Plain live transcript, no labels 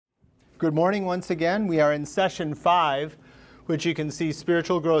Good morning once again. We are in session 5, which you can see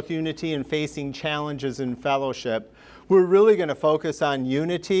spiritual growth, unity, and facing challenges in fellowship. We're really going to focus on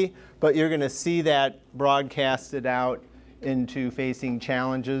unity, but you're going to see that broadcasted out into facing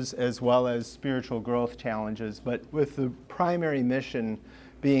challenges as well as spiritual growth challenges, but with the primary mission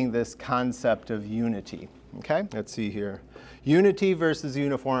being this concept of unity. Okay, let's see here. Unity versus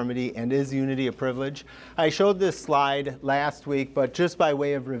uniformity, and is unity a privilege? I showed this slide last week, but just by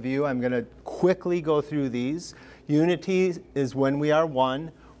way of review, I'm going to quickly go through these. Unity is when we are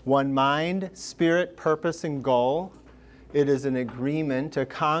one mind, spirit, purpose, and goal. It is an agreement, a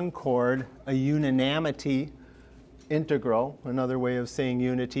concord, a unanimity, integral, another way of saying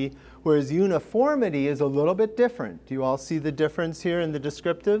unity, whereas uniformity is a little bit different. Do you all see the difference here in the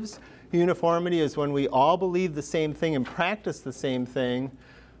descriptives? Uniformity is when we all believe the same thing and practice the same thing.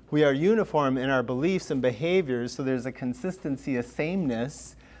 We are uniform in our beliefs and behaviors, so there's a consistency, a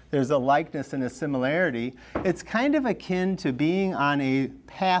sameness. There's a likeness and a similarity. It's kind of akin to being on a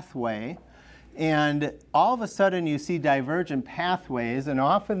pathway, and all of a sudden you see divergent pathways, and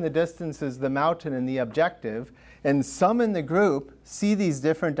off in the distance is the mountain and the objective, and some in the group see these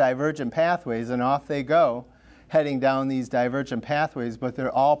different divergent pathways, and off they go, heading down these divergent pathways, but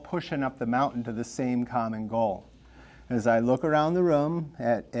they're all pushing up the mountain to the same common goal. As I look around the room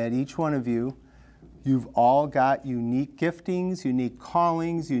at each one of you, you've all got unique giftings, unique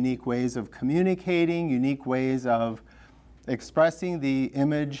callings, unique ways of communicating, unique ways of expressing the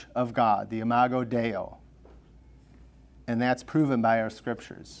image of God, the imago Dei. And that's proven by our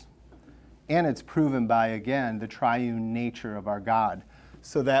scriptures. And it's proven by, again, the triune nature of our God.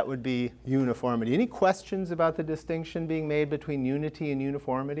 So that would be uniformity. Any questions about the distinction being made between unity and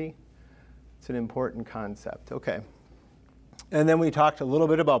uniformity? It's an important concept. Okay. And then we talked a little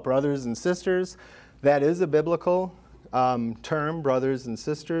bit about brothers and sisters. That is a biblical term, brothers and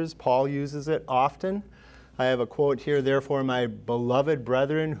sisters. Paul uses it often. I have a quote here, "Therefore, my beloved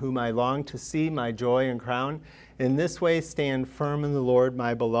brethren, whom I long to see, my joy and crown, in this way stand firm in the Lord,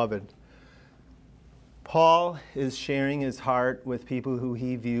 my beloved." Paul is sharing his heart with people who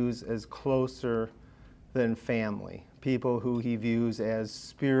he views as closer than family, people who he views as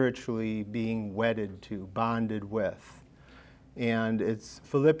spiritually being wedded to, bonded with. And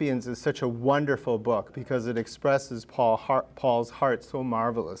Philippians is such a wonderful book because it expresses Paul's heart so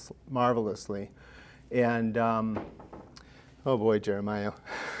marvelously. And, oh boy, Jeremiah.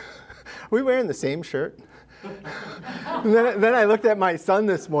 Are we wearing the same shirt? then I looked at my son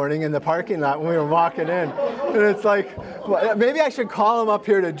this morning in the parking lot when we were walking in, and it's like, well, maybe I should call him up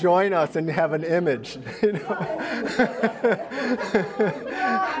here to join us and have an image. You know?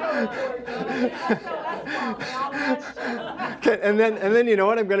 And then you know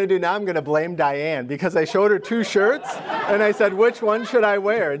what I'm going to do now? I'm going to blame Diane because I showed her 2 shirts, and I said, which one should I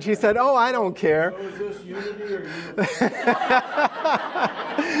wear? And she said, oh, I don't care. So is this unity or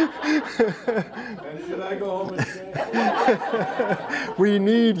And should I go home and say? We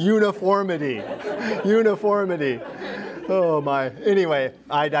need uniformity. Uniformity. Oh, my. Anyway,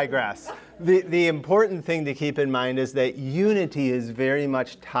 I digress. The important thing to keep in mind is that unity is very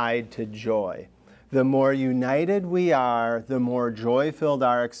much tied to joy. The more united we are, the more joy-filled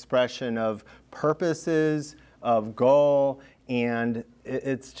our expression of purposes, of goal, and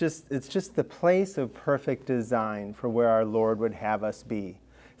it's just the place of perfect design for where our Lord would have us be.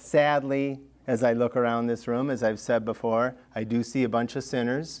 Sadly, as I look around this room, as I've said before, I do see a bunch of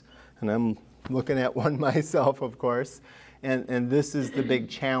sinners, and I'm looking at one myself, of course, and this is the big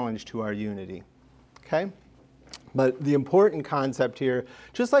challenge to our unity. Okay? But the important concept here,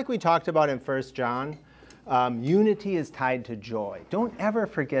 just like we talked about in 1 John, unity is tied to joy. Don't ever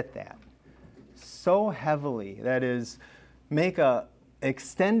forget that. So heavily, that is, make an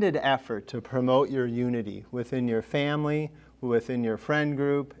extended effort to promote your unity within your family, within your friend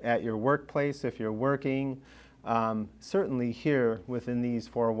group, at your workplace if you're working, certainly here within these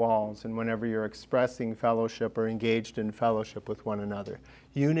 4 walls and whenever you're expressing fellowship or engaged in fellowship with one another.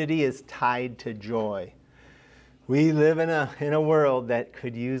 Unity is tied to joy. We live in a world that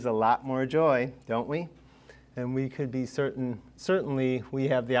could use a lot more joy, don't we? And we could be certainly we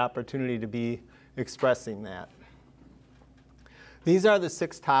have the opportunity to be expressing that. These are the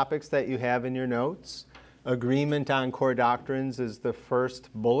 6 topics that you have in your notes. Agreement on core doctrines is the first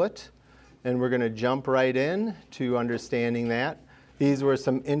bullet, and we're going to jump right in to understanding that. These were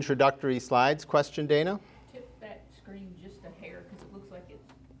some introductory slides. Question, Dana? Tip that screen just a hair because it looks like it's,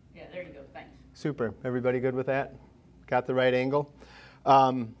 yeah, there you go, thanks. Super. Everybody good with that? Got the right angle?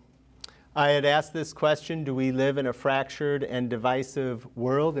 I had asked this question, do we live in a fractured and divisive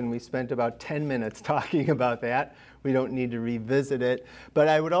world? And we spent about 10 minutes talking about that. We don't need to revisit it. But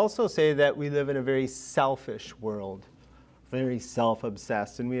I would also say that we live in a very selfish world, very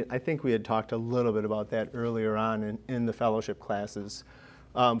self-obsessed. And I think we had talked a little bit about that earlier on in the fellowship classes.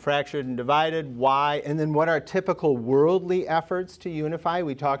 Fractured and divided, why? And then what are typical worldly efforts to unify?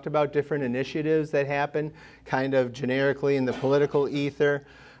 We talked about different initiatives that happen kind of generically in the political ether.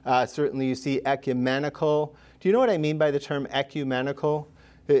 Certainly you see ecumenical. Do you know what I mean by the term ecumenical?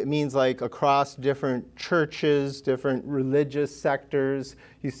 It means like across different churches, different religious sectors.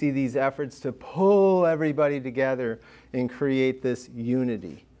 You see these efforts to pull everybody together and create this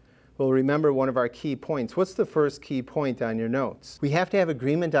unity. Well, remember one of our key points. What's the first key point on your notes? We have to have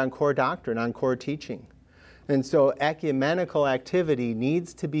agreement on core doctrine, on core teaching. And so ecumenical activity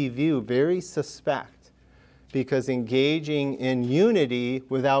needs to be viewed very suspect, because engaging in unity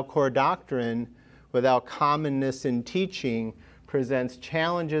without core doctrine, without commonness in teaching, presents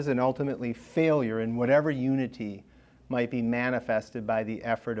challenges and ultimately failure in whatever unity might be manifested by the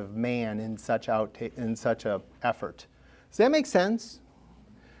effort of man in such a effort. Does that make sense?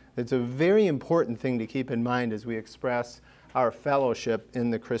 It's a very important thing to keep in mind as we express our fellowship in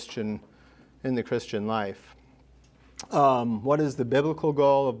the Christian life. What is the biblical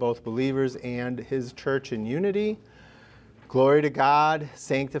goal of both believers and his church in unity? Glory to God,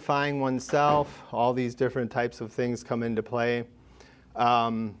 sanctifying oneself, all these different types of things come into play.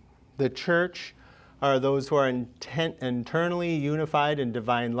 The church are those who are internally unified in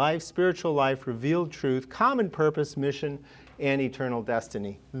divine life, spiritual life, revealed truth, common purpose, mission, and eternal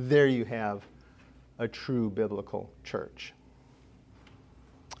destiny. There you have a true biblical church.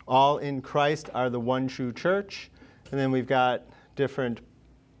 All in Christ are the one true church. And then we've got different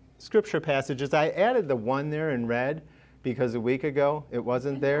scripture passages. I added the one there in red because a week ago it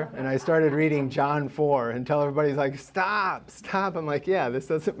wasn't there. And I started reading John 4 until everybody's like, stop. I'm like, yeah, this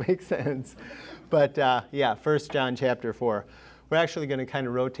doesn't make sense. But 1 John chapter 4. We're actually going to kind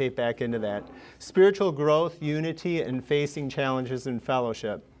of rotate back into that. Spiritual growth, unity, and facing challenges in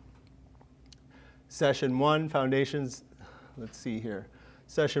fellowship. Session 1, foundations. Let's see here.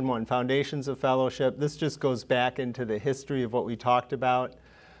 Session 1, foundations of fellowship. This just goes back into the history of what we talked about.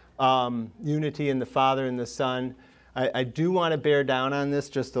 Unity in the Father and the Son. I do want to bear down on this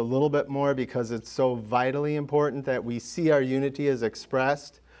just a little bit more because it's so vitally important that we see our unity as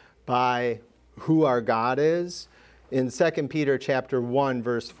expressed by who our God is. In 2 Peter chapter 1,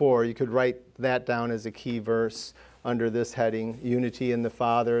 verse 4, you could write that down as a key verse under this heading, unity in the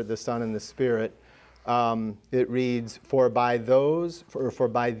Father, the Son, and the Spirit. It reads, For by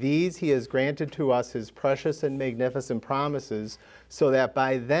these he has granted to us his precious and magnificent promises, so that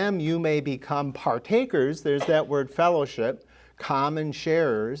by them you may become partakers, there's that word fellowship, common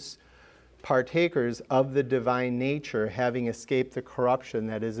sharers, partakers of the divine nature, having escaped the corruption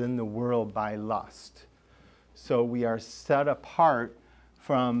that is in the world by lust. So we are set apart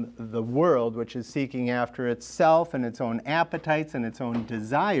from the world, which is seeking after itself and its own appetites and its own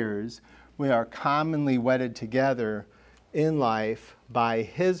desires. We are commonly wedded together in life by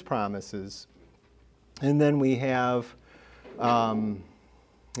his promises. And then we have, Romans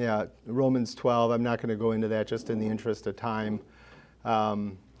 12. I'm not going to go into that just in the interest of time.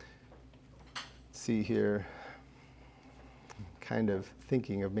 Let's see here. Kind of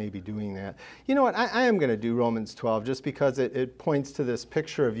thinking of maybe doing that. You know what? I am going to do Romans 12 just because it points to this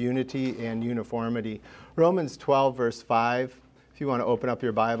picture of unity and uniformity. Romans 12, verse 5. If you want to open up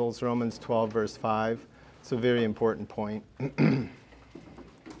your Bibles, Romans 12, verse 5. It's a very important point.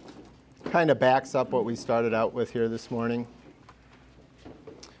 Kind of backs up what we started out with here this morning.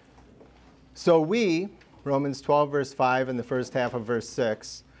 So we, Romans 12, verse 5, and the first half of verse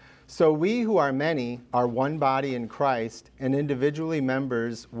 6, so we who are many are one body in Christ and individually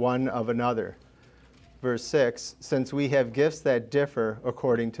members one of another. Verse 6, since we have gifts that differ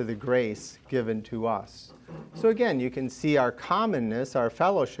according to the grace given to us. So again, you can see our commonness, our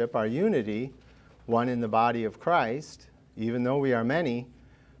fellowship, our unity, one in the body of Christ, even though we are many,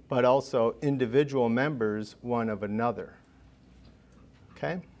 but also individual members one of another.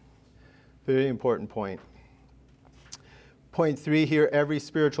 Okay? Very important point. Point 3 here, every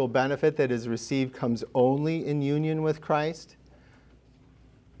spiritual benefit that is received comes only in union with Christ.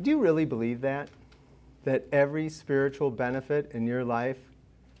 Do you really believe that? That every spiritual benefit in your life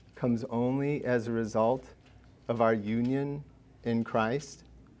comes only as a result of our union in Christ?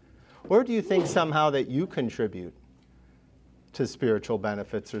 Or do you think somehow that you contribute to spiritual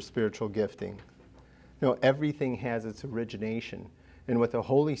benefits or spiritual gifting? No, everything has its origination in what the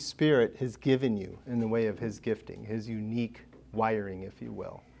Holy Spirit has given you in the way of his gifting, his unique wiring, if you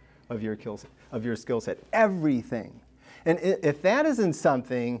will, of your skill set. Everything. And if that isn't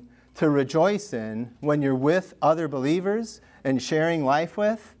something to rejoice in when you're with other believers and sharing life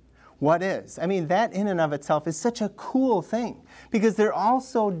with, what is? I mean, that in and of itself is such a cool thing because they're all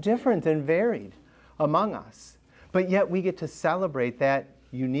so different and varied among us. But yet we get to celebrate that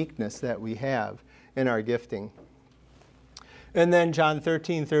uniqueness that we have in our gifting. And then John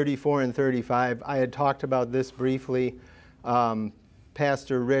 13, 34, and 35, I had talked about this briefly.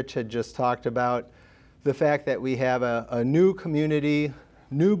 Pastor Rich had just talked about the fact that we have a new community,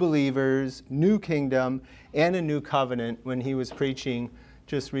 new believers, new kingdom, and a new covenant when he was preaching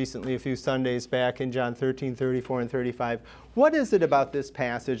just recently, a few Sundays back in John 13, 34, and 35. What is it about this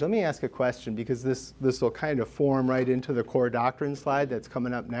passage? Let me ask a question because this will kind of form right into the core doctrine slide that's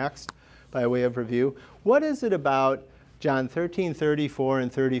coming up next by way of review. What is it about John 13, 34,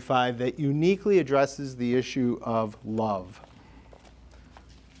 and 35 that uniquely addresses the issue of love?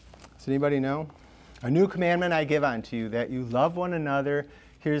 Does anybody know? A new commandment I give unto you, that you love one another.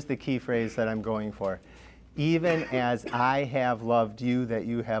 Here's the key phrase that I'm going for. Even as I have loved you, that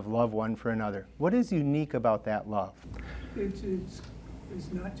you have loved one for another. What is unique about that love? It's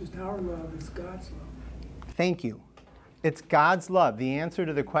not just our love, it's God's love. Thank you. It's God's love. The answer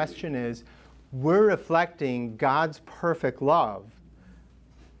to the question is, we're reflecting God's perfect love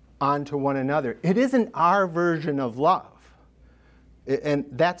onto one another. It isn't our version of love. And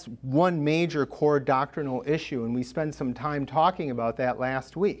that's one major core doctrinal issue, and we spent some time talking about that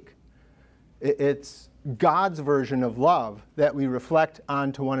last week. It's God's version of love that we reflect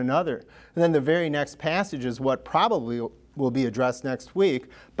onto one another. And then the very next passage is what probably will be addressed next week.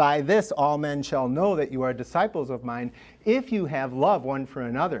 By this all men shall know that you are disciples of mine, if you have love one for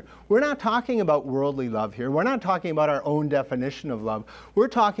another. We're not talking about worldly love here. We're not talking about our own definition of love. We're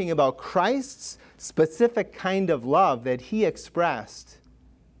talking about Christ's specific kind of love that he expressed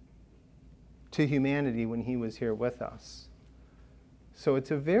to humanity when he was here with us. So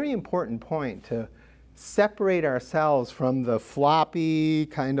it's a very important point to separate ourselves from the floppy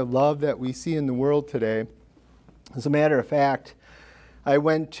kind of love that we see in the world today. As a matter of fact, I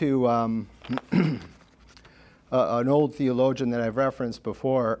went to an old theologian that I've referenced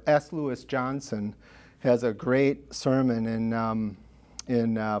before. S. Lewis Johnson has a great sermon in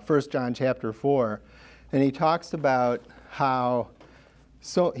 1 John chapter 4, and he talks about how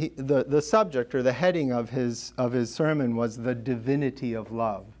the subject or the heading of his sermon was the divinity of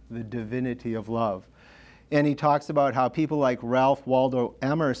love, the divinity of love. And he talks about how people like Ralph Waldo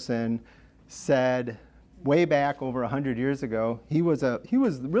Emerson said way back over 100 years ago, he was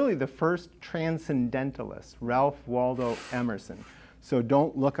really the first transcendentalist, Ralph Waldo Emerson. So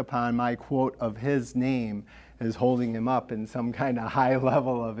don't look upon my quote of his name as holding him up in some kind of high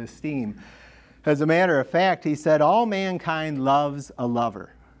level of esteem. As a matter of fact, he said, all mankind loves a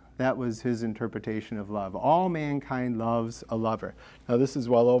lover. That was his interpretation of love. All mankind loves a lover. Now, this is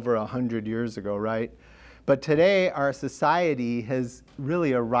well over 100 years ago, right? But today, our society has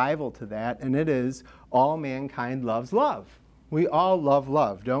really a rival to that, and it is all mankind loves love. We all love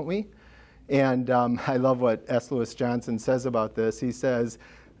love, don't we? And I love what S. Lewis Johnson says about this. He says,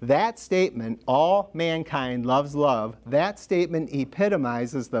 that statement, all mankind loves love, that statement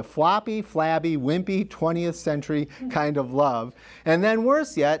epitomizes the floppy, flabby, wimpy 20th century kind of love. And then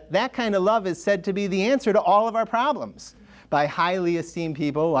worse yet, that kind of love is said to be the answer to all of our problems by highly esteemed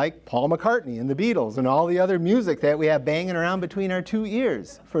people like Paul McCartney and the Beatles and all the other music that we have banging around between our two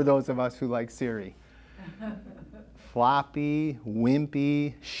ears for those of us who like Siri. Floppy,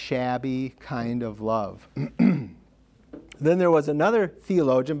 wimpy, shabby kind of love. Then there was another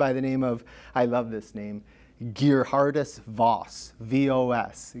theologian by the name of, I love this name, Gerhardus Voss,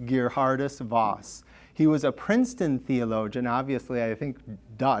 V-O-S, Gerhardus Voss. He was a Princeton theologian, obviously I think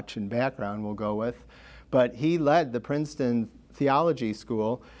Dutch in background we'll go with, but he led the Princeton Theology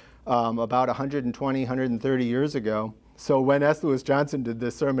School about 120, 130 years ago. So when S. Lewis Johnson did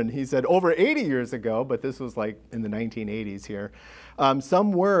this sermon, he said over 80 years ago, but this was like in the 1980s here,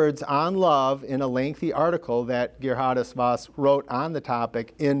 some words on love in a lengthy article that Gerhardus Voss wrote on the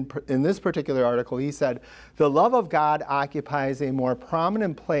topic. In this particular article, he said, the love of God occupies a more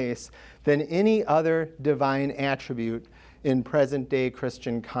prominent place than any other divine attribute in present-day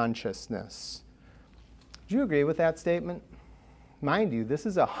Christian consciousness. Do you agree with that statement? Mind you, this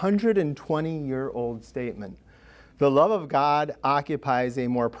is a 120-year-old statement. The love of God occupies a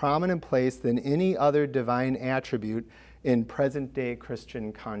more prominent place than any other divine attribute in present-day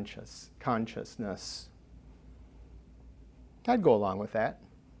Christian consciousness. I'd go along with that.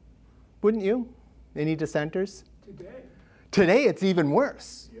 Wouldn't you? Any dissenters? Today it's even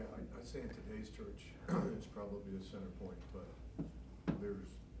worse. Yeah, I'd say in today's church, it's probably a center point, but there's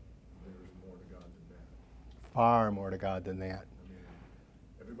far more to God than that. I mean,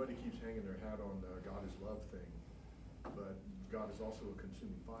 everybody keeps hanging their hat on the God is love thing, but God is also a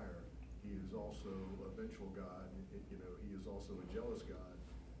consuming fire. He is also a vengeful God. You know, he is also a jealous God.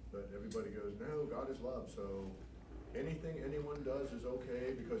 But everybody goes, no, God is love, so anything anyone does is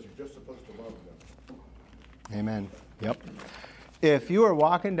okay because you're just supposed to love them. Amen. Yep. If you are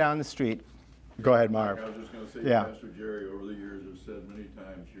walking down the street, go ahead, Marv. I was just going to say, Yeah. Pastor Jerry, over the years, has said many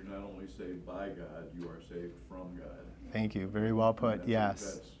times, you're not only saved by God, you are saved from God. Thank you. Very well put.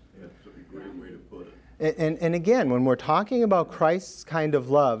 Yes. That's a great way to put it. And again, when we're talking about Christ's kind of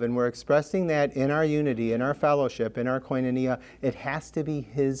love and we're expressing that in our unity, in our fellowship, in our koinonia, it has to be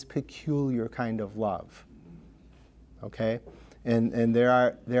his peculiar kind of love. Okay? And there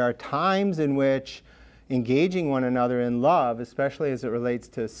are times in which engaging one another in love, especially as it relates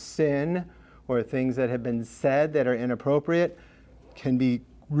to sin or things that have been said that are inappropriate, can be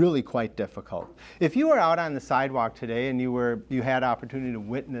really quite difficult. If you were out on the sidewalk today and you had opportunity to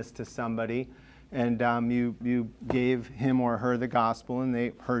witness to somebody and you gave him or her the gospel and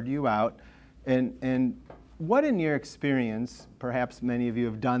they heard you out, and what in your experience, perhaps many of you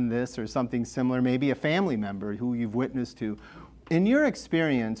have done this or something similar, maybe a family member who you've witnessed to, in your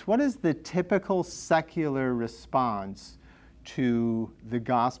experience, what is the typical secular response to the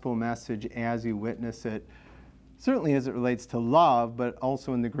gospel message as you witness it? Certainly as it relates to love, but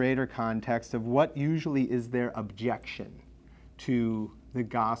also in the greater context of what usually is their objection to the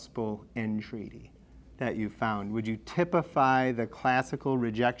gospel entreaty that you found. Would you typify the classical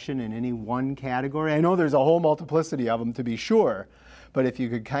rejection in any one category? I know there's a whole multiplicity of them, to be sure, but if you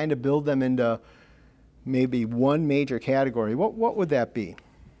could kind of build them into maybe one major category, what would that be?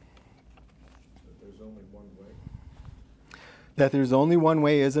 That there's only one way. That there's only one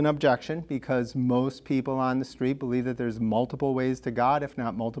way is an objection, because most people on the street believe that there's multiple ways to God, if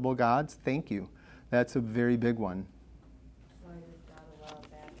not multiple gods. Thank you. That's a very big one. Why does God allow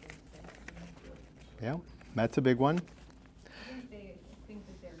that in sex? Yeah, that's a big one. I think they think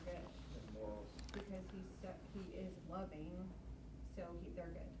that they're good because he is loving, so they're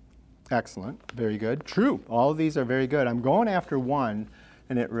good. Excellent. Very good. True. All of these are very good. I'm going after one,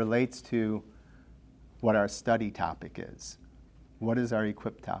 and it relates to what our study topic is. What is our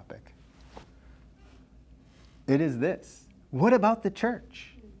equip topic? It is this. What about the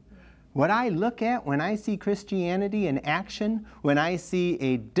church? What I look at when I see Christianity in action, when I see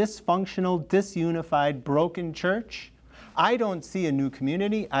a dysfunctional, disunified, broken church, I don't see a new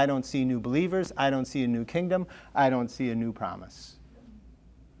community. I don't see new believers. I don't see a new kingdom. I don't see a new promise.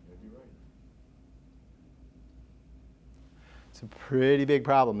 Maybe right. It's a pretty big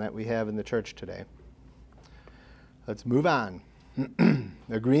problem that we have in the church today. Let's move on.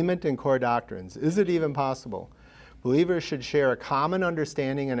 Agreement in core doctrines. Is it even possible? Believers should share a common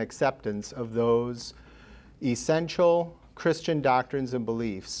understanding and acceptance of those essential Christian doctrines and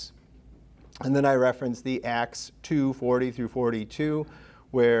beliefs. And then I reference the Acts 2:40 through 42,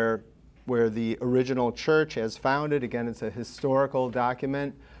 where the original church as founded, again, it's a historical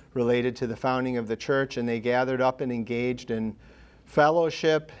document related to the founding of the church, and they gathered up and engaged in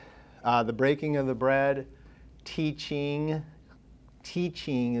fellowship, the breaking of the bread, teaching.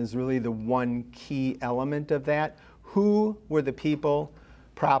 Teaching is really the one key element of that. Who were the people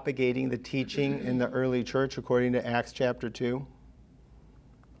propagating the teaching in the early church according to Acts chapter 2?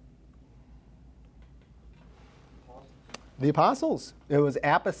 The apostles. It was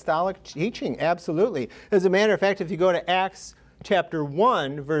apostolic teaching, absolutely. As a matter of fact, if you go to Acts chapter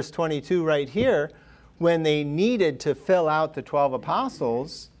 1, verse 22 right here, when they needed to fill out the 12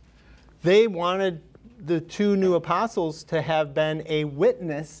 apostles, they wanted the 2 new apostles to have been a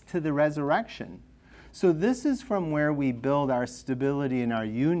witness to the resurrection. So this is from where we build our stability in our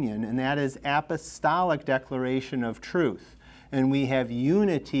union, and that is apostolic declaration of truth. And we have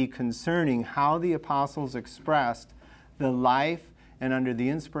unity concerning how the apostles expressed the life and under the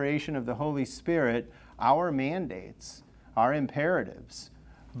inspiration of the Holy Spirit, our mandates, our imperatives,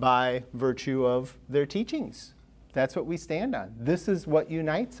 by virtue of their teachings. That's what we stand on. This is what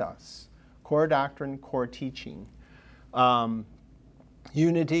unites us. Core doctrine, core teaching.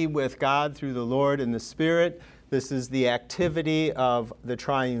 Unity with God through the Lord and the Spirit. This is the activity of the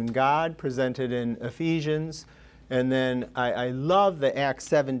triune God presented in Ephesians. And then I love the Acts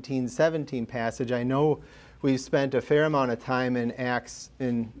 17:17 passage. I know we've spent a fair amount of time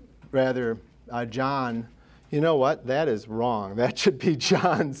in John. You know what? That is wrong. That should be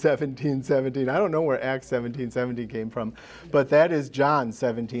John 17:17. I don't know where Acts 17:17 came from, but that is John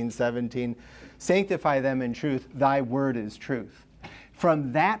 17:17. Sanctify them in truth. Thy word is truth.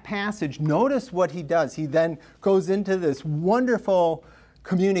 From that passage, notice what he does. He then goes into this wonderful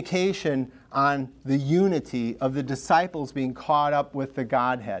communication on the unity of the disciples being caught up with the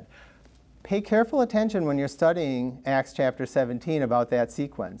Godhead. Pay careful attention when you're studying Acts chapter 17 about that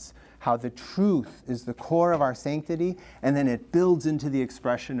sequence, how the truth is the core of our sanctity, and then it builds into the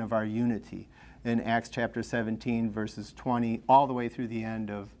expression of our unity in Acts chapter 17, verses 20, all the way through the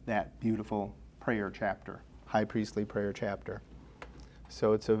end of that beautiful prayer chapter, high priestly prayer chapter.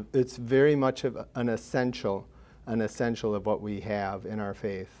 So it's very much of an essential of what we have in our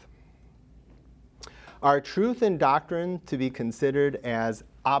faith. Are truth and doctrine to be considered as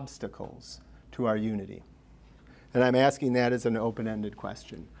obstacles to our unity? And I'm asking that as an open-ended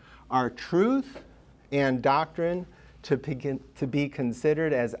question. Are truth and doctrine to be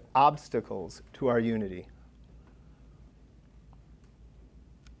considered as obstacles to our unity?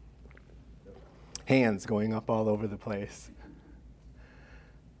 Hands going up all over the place.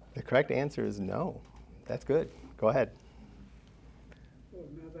 The correct answer is no. That's good. Go ahead. Well,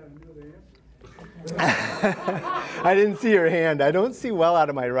 now that I know the answer. I didn't see your hand. I don't see well out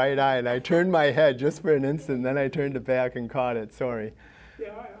of my right eye, and I turned my head just for an instant, then I turned it back and caught it. Sorry.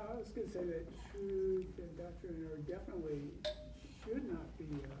 Yeah, I was going to say that truth and doctrine are definitely should not be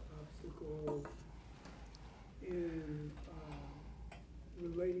an obstacle in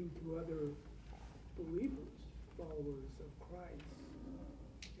relating to other believers, followers of Christ.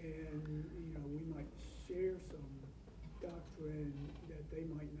 And, we might share some doctrine that they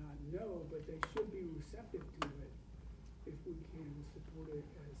might not know, but they should be receptive to it if we can support it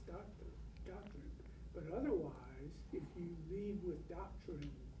as doctrine. But otherwise, if you lead with doctrine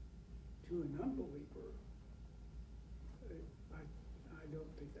to an unbeliever, I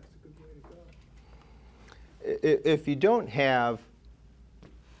don't think that's a good way to go. If you don't have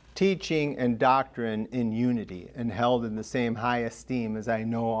teaching and doctrine in unity and held in the same high esteem as I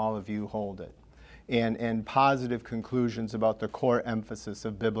know all of you hold it, and positive conclusions about the core emphasis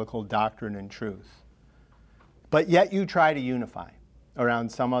of biblical doctrine and truth, but yet you try to unify around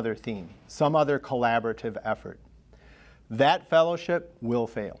some other theme, some other collaborative effort, that fellowship will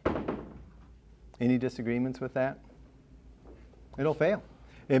fail. Any disagreements with that? It'll fail.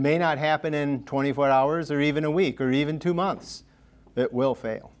 It may not happen in 24 hours or even a week or even 2 months. It will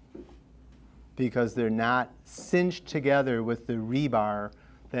fail because they're not cinched together with the rebar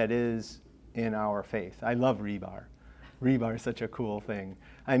that is in our faith. I love rebar. Rebar is such a cool thing.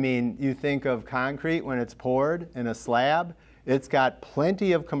 I mean, you think of concrete when it's poured in a slab, it's got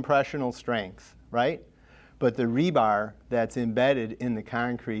plenty of compressional strength, right? But the rebar that's embedded in the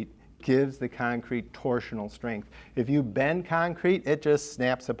concrete gives the concrete torsional strength. If you bend concrete, it just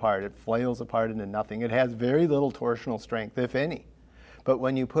snaps apart. It flails apart into nothing. It has very little torsional strength, if any. But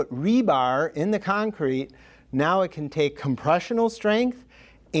when you put rebar in the concrete, now it can take compressional strength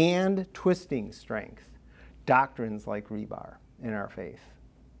and twisting strength. Doctrines like rebar in our faith.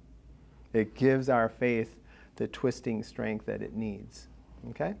 It gives our faith the twisting strength that it needs.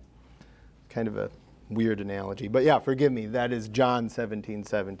 Okay? Kind of a weird analogy. But yeah, forgive me. That is John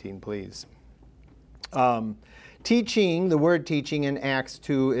 17:17, please. Teaching, the word teaching in Acts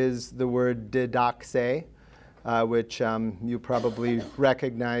 2 is the word didaxe, which you probably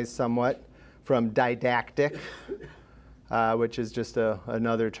recognize somewhat from didactic, which is just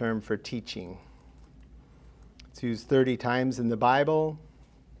another term for teaching. It's used 30 times in the Bible.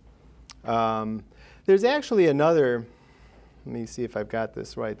 There's actually another, let me see if I've got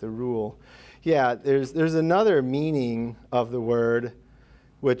this right, the rule. Yeah, there's another meaning of the word,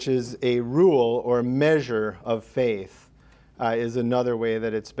 which is a rule or measure of faith, is another way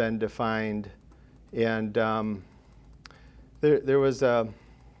that it's been defined. And there was a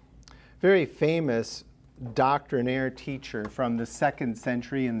very famous doctrinaire teacher from the 2nd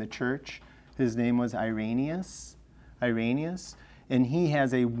century in the church. His name was Irenaeus. And he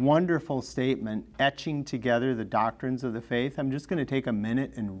has a wonderful statement etching together the doctrines of the faith. I'm just going to take a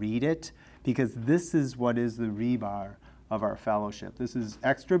minute and read it, because this is what is the rebar of our fellowship. This is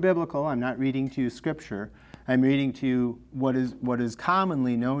extra biblical. I'm not reading to you scripture. I'm reading to you what is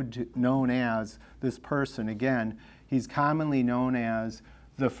commonly known as this person. Again, he's commonly known as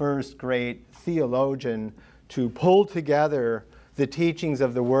the first great theologian to pull together the teachings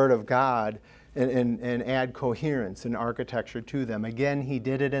of the Word of God and add coherence and architecture to them. Again, he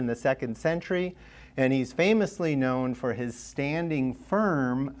did it in the 2nd century, and he's famously known for his standing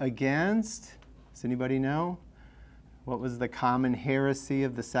firm against, does anybody know? What was the common heresy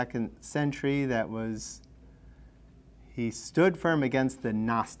of the 2nd century? He stood firm against the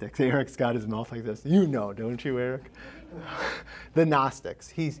Gnostics. Eric's got his mouth like this. You know, don't you, Eric? The Gnostics.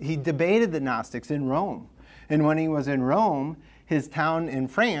 He debated the Gnostics in Rome. And when he was in Rome, his town in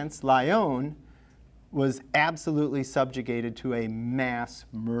France, Lyon, was absolutely subjugated to a mass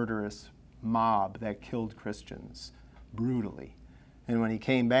murderous mob that killed Christians brutally. And when he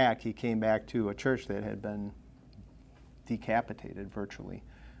came back to a church that had been decapitated virtually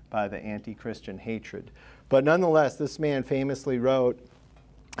by the anti-Christian hatred. But nonetheless, this man famously wrote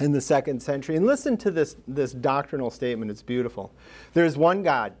in the 2nd century, and listen to this doctrinal statement, it's beautiful. There is one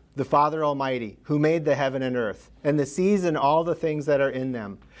God, the Father Almighty, who made the heaven and earth, and the seas and all the things that are in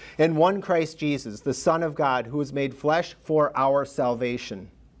them, and one Christ Jesus, the Son of God, who was made flesh for our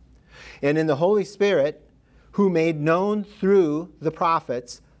salvation. And in the Holy Spirit, who made known through the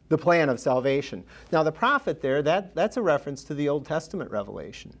prophets the plan of salvation. Now the prophet there, that's a reference to the Old Testament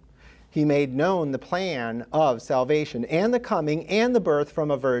revelation. He made known the plan of salvation and the coming and the birth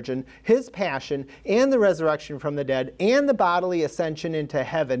from a virgin, his passion and the resurrection from the dead, and the bodily ascension into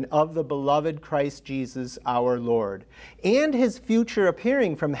heaven of the beloved Christ Jesus our Lord, and his future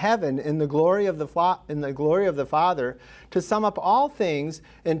appearing from heaven in the glory of the Father, to sum up all things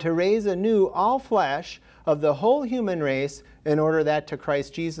and to raise anew all flesh of the whole human race, in order that to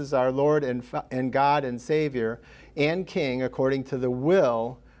Christ Jesus our Lord and God and Savior and King, according to the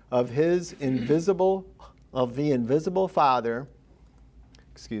will of the invisible Father,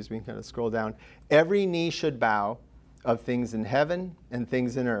 gotta scroll down, every knee should bow, of things in heaven and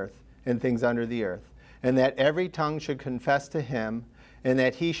things in earth and things under the earth, and that every tongue should confess to him, and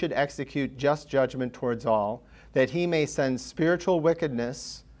that he should execute just judgment towards all, that he may send spiritual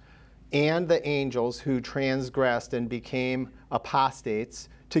wickedness and the angels who transgressed and became apostates,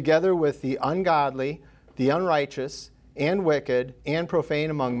 together with the ungodly, the unrighteous, and wicked, and profane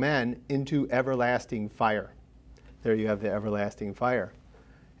among men, into everlasting fire. There you have the everlasting fire,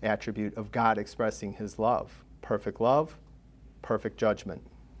 attribute of God expressing his love. Perfect love, perfect judgment.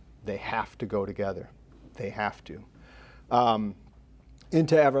 They have to go together. They have to.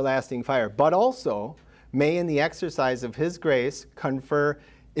 Into everlasting fire. But also may in the exercise of his grace confer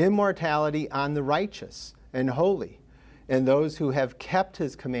immortality on the righteous and holy, and those who have kept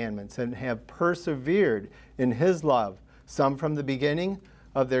his commandments and have persevered in his love, some from the beginning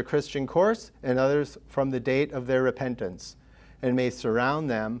of their Christian course and others from the date of their repentance, and may surround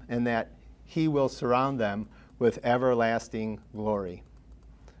them, and that he will surround them with everlasting glory.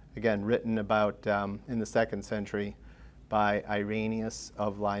 Again, written about in the 2nd century by Irenaeus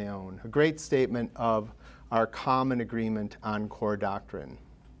of Lyon. A great statement of our common agreement on core doctrine.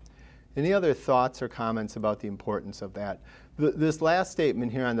 Any other thoughts or comments about the importance of that? This last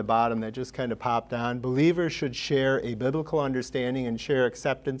statement here on the bottom that just kind of popped on, believers should share a biblical understanding and share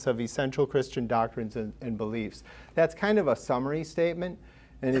acceptance of essential Christian doctrines and beliefs. That's kind of a summary statement,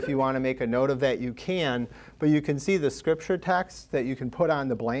 and if you want to make a note of that, you can, but you can see the scripture text that you can put on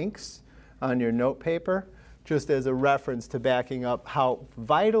the blanks on your note paper, just as a reference to backing up how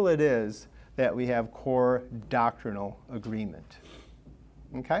vital it is that we have core doctrinal agreement.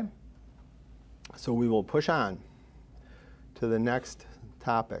 Okay? So we will push on to the next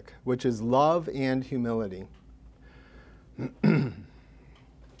topic, which is love and humility.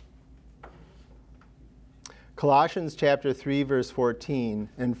 Colossians chapter 3, verse 14,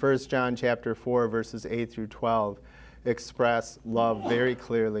 and 1 John chapter 4, verses 8 through 12 express love very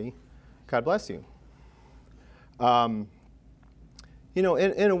clearly. God bless you. In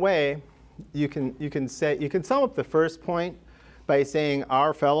a way, you can sum up the first point by saying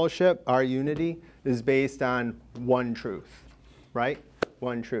our fellowship, our unity, is based on one truth, right?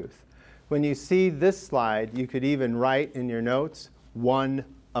 One truth. When you see this slide, you could even write in your notes, one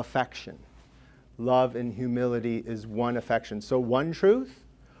affection. Love and humility is one affection. So one truth,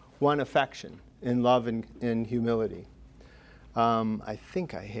 one affection in love and in humility. I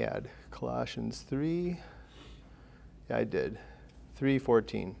think I had Colossians 3. Yeah, I did.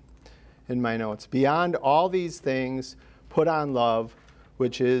 3:14 in my notes. Beyond all these things, put on love,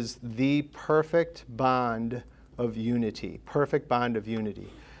 which is the perfect bond of unity. Perfect bond of unity.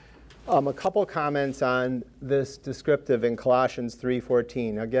 A couple comments on this descriptive in Colossians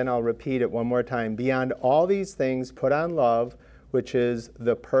 3:14. Again, I'll repeat it one more time. Beyond all these things, put on love, which is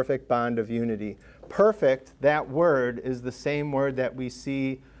the perfect bond of unity. Perfect, that word is the same word that we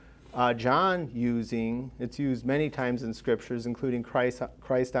see John using. It's used many times in scriptures, including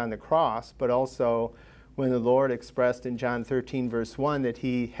Christ on the cross, but also when the Lord expressed in John 13, verse 1, that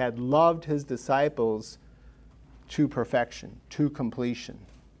he had loved his disciples to perfection, to completion.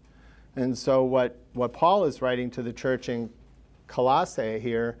 And so what Paul is writing to the church in Colossae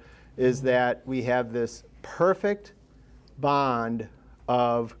here is that we have this perfect bond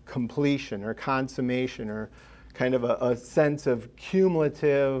of completion or consummation, or kind of a sense of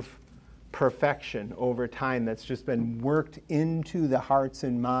cumulative perfection over time that's just been worked into the hearts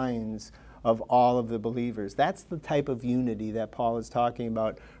and minds of all of the believers. That's the type of unity that Paul is talking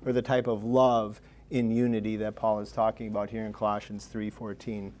about, or the type of love in unity that Paul is talking about here in Colossians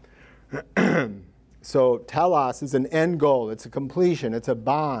 3:14. So telos is an end goal. It's a completion. It's a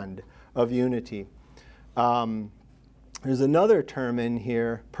bond of unity. There's another term in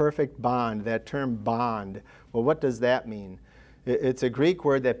here, perfect bond. That term bond. Well, what does that mean? It's a Greek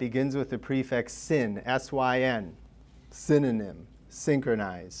word that begins with the prefix syn, S-Y-N, synonym,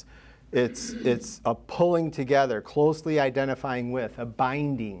 synchronize. It's a pulling together, closely identifying with, a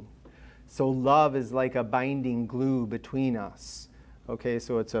binding. So love is like a binding glue between us. Okay,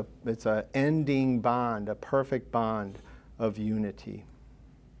 so it's a ending bond, a perfect bond of unity.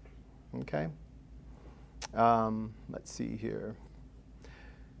 Okay? Let's see here.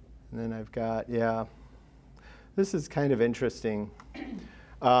 And then I've got, this is kind of interesting.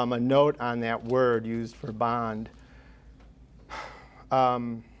 A note on that word used for bond.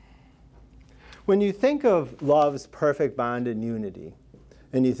 When you think of love's perfect bond and unity,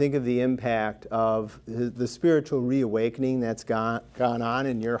 and you think of the impact of the spiritual reawakening that's gone on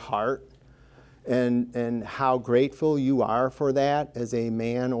in your heart, and how grateful you are for that as a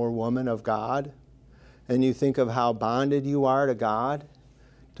man or woman of God, and you think of how bonded you are to God,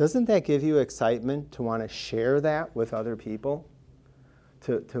 doesn't that give you excitement to want to share that with other people?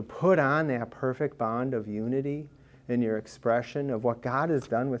 To put on that perfect bond of unity in your expression of what God has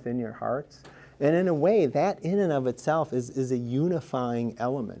done within your hearts? And in a way, that in and of itself is a unifying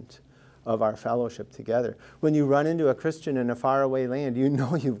element of our fellowship together. When you run into a Christian in a faraway land, you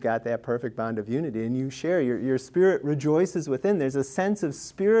know you've got that perfect bond of unity, and you share. Your spirit rejoices within. There's a sense of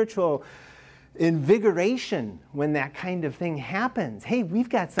spiritual invigoration when that kind of thing happens. Hey, we've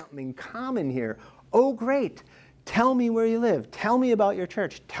got something in common here. Oh, great. Tell me where you live. Tell me about your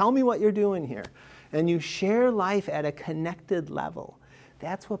church. Tell me what you're doing here. And you share life at a connected level.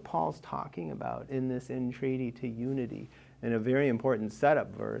 That's what Paul's talking about in this entreaty to unity, and a very important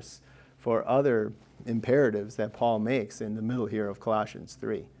setup verse for other imperatives that Paul makes in the middle here of Colossians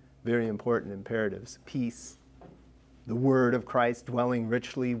 3. Very important imperatives. Peace, the word of Christ dwelling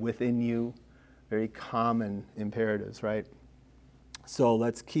richly within you. Very common imperatives, right? So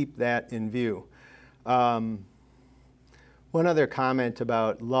let's keep that in view. One other comment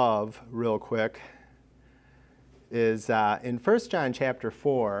about love, real quick, is in 1 John chapter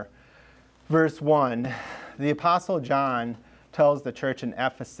 4, verse 1, the Apostle John tells the church in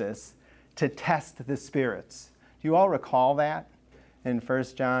Ephesus to test the spirits. Do you all recall that in 1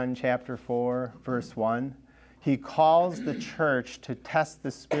 John chapter 4, verse 1? He calls the church to test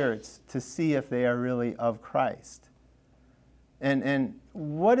the spirits to see if they are really of Christ. And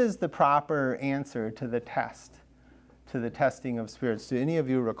what is the proper answer to the test, to the testing of spirits? Do any of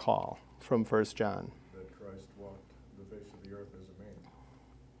you recall from 1 John? Christ walked the face of the earth as a man.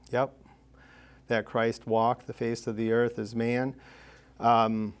 Yep. That Christ walked the face of the earth as man.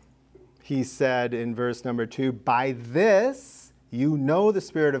 He said in verse number 2, by this you know the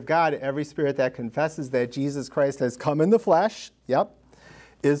Spirit of God. Every spirit that confesses that Jesus Christ has come in the flesh,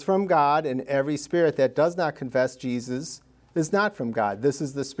 is from God, and every spirit that does not confess Jesus is not from God. This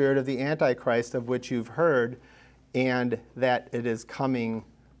is the spirit of the Antichrist, of which you've heard, and that it is coming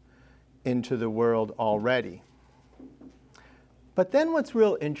into the world already. But then what's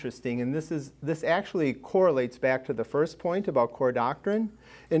real interesting, and this actually correlates back to the first point about core doctrine.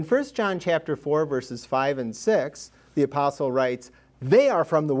 In 1 John chapter 4, verses 5 and 6, the apostle writes, they are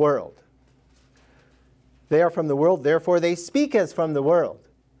from the world. They are from the world, therefore they speak as from the world.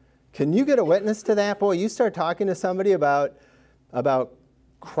 Can you get a witness to that? Boy, you start talking to somebody about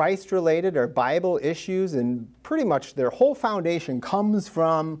Christ-related or Bible issues, and pretty much their whole foundation comes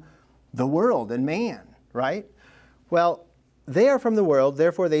from the world and man, right? Well, they are from the world,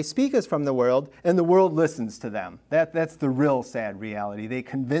 therefore they speak as from the world, and the world listens to them. That's the real sad reality. They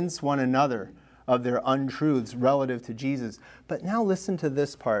convince one another of their untruths relative to Jesus. But now listen to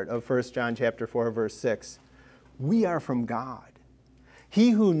this part of 1 John chapter 4, verse 6. We are from God. He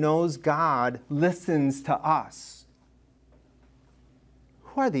who knows God listens to us.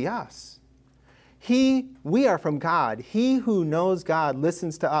 Who are the us? We are from God. He who knows God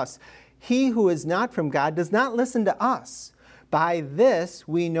listens to us. He who is not from God does not listen to us. By this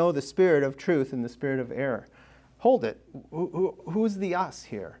we know the spirit of truth and the spirit of error. Hold it. Who's the us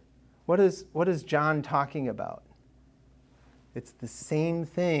here? What is John talking about? It's the same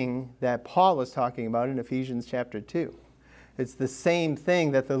thing that Paul was talking about in Ephesians chapter 2. It's the same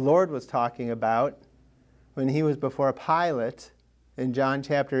thing that the Lord was talking about when he was before Pilate in John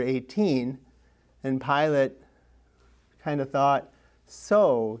chapter 18. And Pilate kind of thought,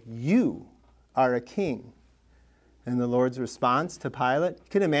 so you are a king. And the Lord's response to Pilate, you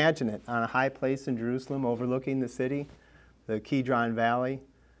can imagine it, on a high place in Jerusalem overlooking the city, the Kidron Valley,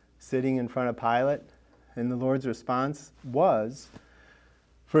 sitting in front of Pilate. And the Lord's response was,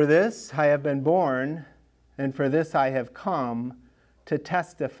 "For this I have been born, and for this I have come, to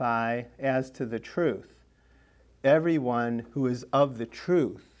testify as to the truth. Everyone who is of the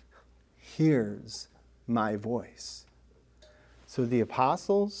truth hears my voice." So the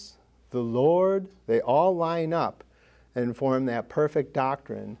apostles, the Lord, they all line up and form that perfect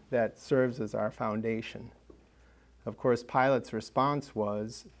doctrine that serves as our foundation. Of course, Pilate's response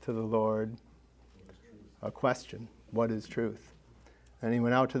was to the Lord a question: what is truth? And he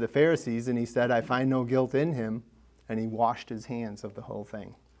went out to the Pharisees and he said, "I find no guilt in him," and he washed his hands of the whole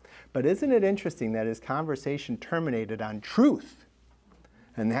thing. But isn't it interesting that his conversation terminated on truth?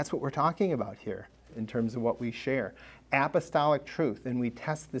 And that's what we're talking about here in terms of what we share. Apostolic truth, and we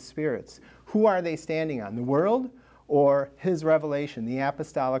test the spirits. Who are they standing on, the world or his revelation, the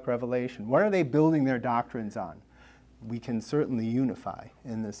apostolic revelation? What are they building their doctrines on? We can certainly unify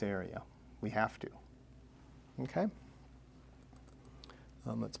in this area. We have to. Okay?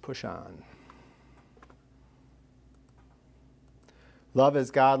 Let's push on. Love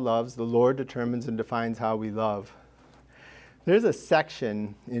as God loves, the Lord determines and defines how we love. There's a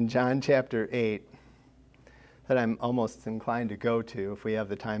section in John chapter 8 that I'm almost inclined to go to if we have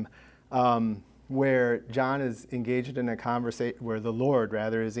the time, where John is engaged in a conversation, where the Lord,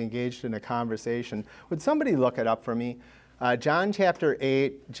 rather, is engaged in a conversation. Would somebody look it up for me? John chapter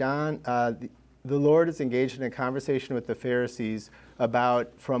 8, the Lord is engaged in a conversation with the Pharisees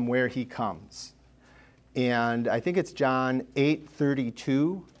about from where he comes. And I think it's John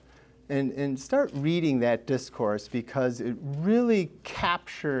 8:32. And start reading that discourse, because it really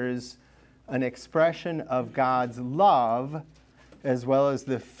captures an expression of God's love as well as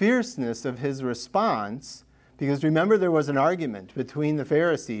the fierceness of his response. Because remember, there was an argument between the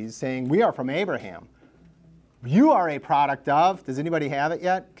Pharisees saying, "We are from Abraham. You are a product of..." Does anybody have it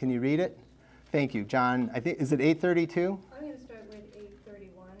yet? Can you read it? Thank you. John, I think, is it 8:32? I'm going to start with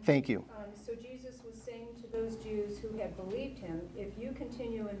 8:31. Thank you. So Jesus was saying to those Jews who had believed him, "If you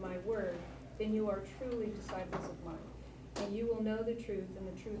continue in my word, then you are truly disciples of mine, and you will know the truth, and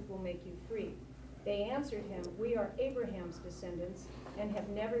the truth will make you free." They answered him, "We are Abraham's descendants and have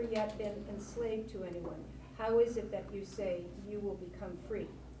never yet been enslaved to anyone. How is it that you say you will become free?"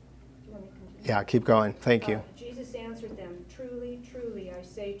 Do you want me to continue? Yeah, keep going. Thank you. Jesus answered them, "Truly, truly, I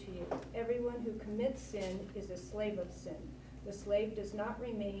say to you, everyone who commits sin is a slave of sin. The slave does not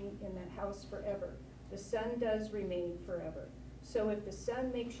remain in the house forever. The Son does remain forever. So if the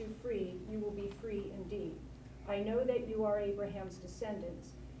Son makes you free, you will be free indeed. I know that you are Abraham's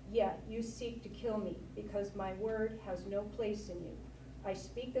descendants, yet you seek to kill me, because my word has no place in you. I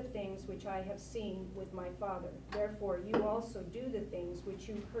speak the things which I have seen with my Father. Therefore you also do the things which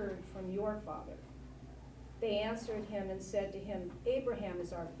you heard from your father." They answered him and said to him, "Abraham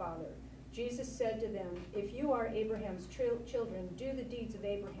is our father." Jesus said to them, "If you are Abraham's children, do the deeds of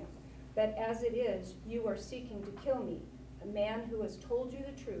Abraham. But as it is, you are seeking to kill me, a man who has told you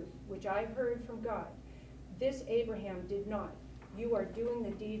the truth, which I heard from God. This Abraham did not. You are doing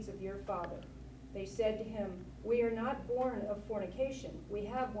the deeds of your father." They said to him, "We are not born of fornication. We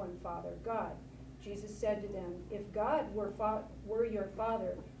have one Father, God." Jesus said to them, "If God were your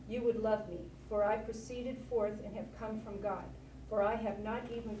Father, you would love me, for I proceeded forth and have come from God. For I have not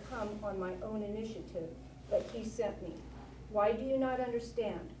even come on my own initiative, but he sent me. Why do you not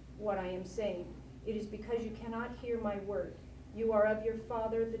understand what I am saying? It is because you cannot hear my word. You are of your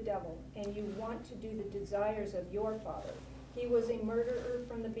father the devil, and you want to do the desires of your father. He was a murderer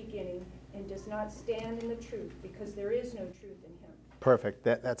from the beginning and does not stand in the truth, because there is no truth in him." Perfect.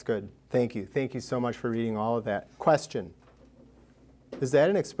 That's good. Thank you. Thank you so much for reading all of that. Question: is that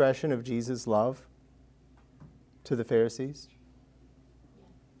an expression of Jesus' love to the Pharisees?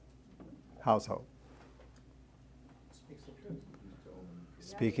 Household. Speaks the truth.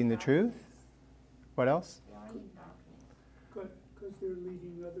 Speaking the truth? What else? Because they're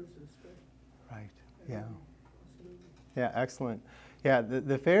leading others astray. Right. Yeah. Absolutely. Yeah, excellent. Yeah,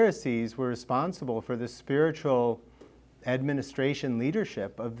 the Pharisees were responsible for the spiritual administration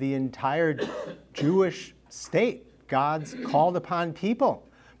leadership of the entire Jewish state, God's called upon people.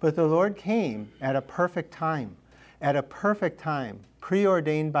 But the Lord came at a perfect time,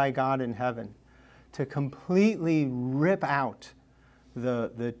 preordained by God in heaven, to completely rip out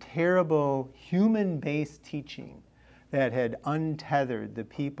the terrible human-based teaching that had untethered the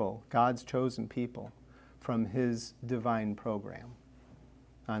people, God's chosen people, from his divine program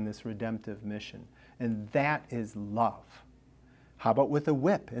on this redemptive mission. And that is love. How about with a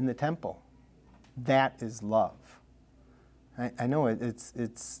whip in the temple? That is love. I know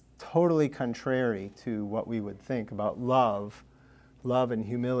it's totally contrary to what we would think about love and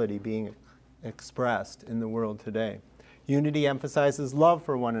humility being expressed in the world today. Unity emphasizes love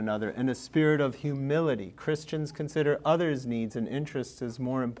for one another and a spirit of humility. Christians consider others' needs and interests as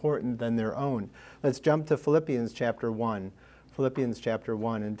more important than their own. Let's jump to Philippians chapter 1. Philippians chapter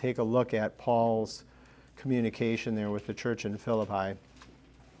 1 and take a look at Paul's communication there with the church in Philippi.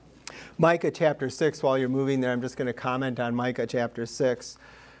 Micah chapter 6, while you're moving there, I'm just going to comment on Micah chapter 6.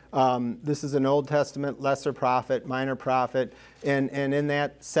 This is an Old Testament lesser prophet, minor prophet, and in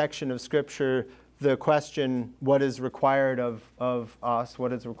that section of Scripture, the question, what is required of us,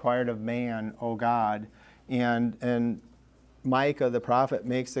 what is required of man, O God? And Micah, the prophet,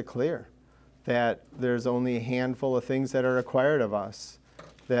 makes it clear that there's only a handful of things that are required of us.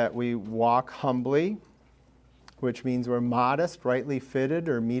 That we walk humbly, which means we're modest, rightly fitted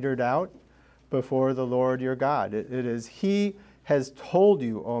or metered out before the Lord your God. It is He has told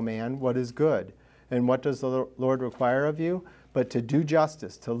you, O man, what is good. And what does the Lord require of you? But to do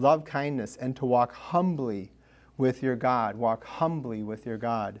justice, to love kindness, and to walk humbly with your God. Walk humbly with your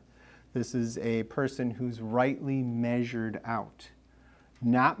God. This is a person who's rightly measured out.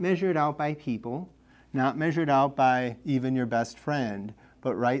 Not measured out by people, not measured out by even your best friend,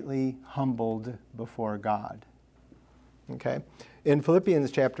 but rightly humbled before God. Okay? In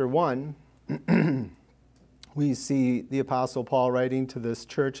Philippians chapter 1, we see the Apostle Paul writing to this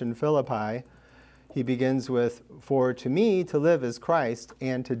church in Philippi. He begins with, "For to me to live is Christ,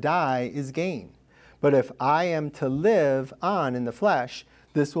 and to die is gain. But if I am to live on in the flesh,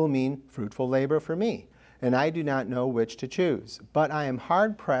 this will mean fruitful labor for me. And I do not know which to choose. But I am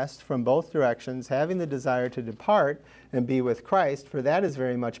hard-pressed from both directions, having the desire to depart and be with Christ, for that is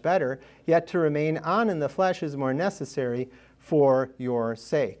very much better. Yet to remain on in the flesh is more necessary for your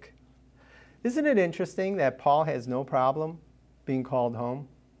sake." Isn't it interesting that Paul has no problem being called home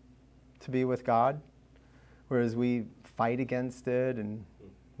to be with God, whereas we fight against it and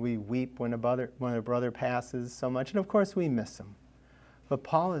we weep when a brother passes so much, and of course we miss him. But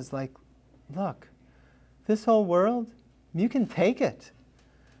Paul is like, look, this whole world, you can take it.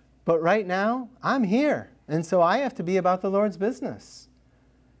 But right now, I'm here. And so I have to be about the Lord's business.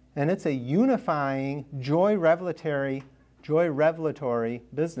 And it's a unifying, joy revelatory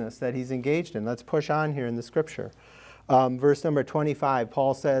business that he's engaged in. Let's push on here in the Scripture. Verse number 25,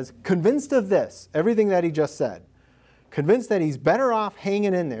 Paul says, convinced of this, everything that he just said, convinced that he's better off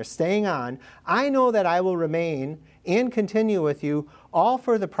hanging in there, staying on, I know that I will remain and continue with you, all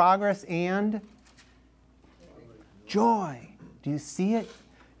for the progress and joy. Do you see it?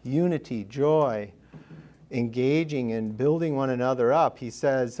 Unity, joy, engaging and building one another up. He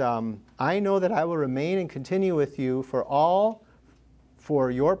says, I know that I will remain and continue with you for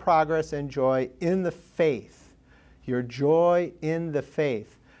your progress and joy in the faith. Your joy in the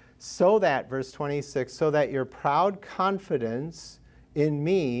faith. So that, verse 26, so that your proud confidence in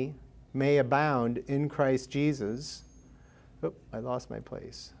me may abound in Christ Jesus. Oop, I lost my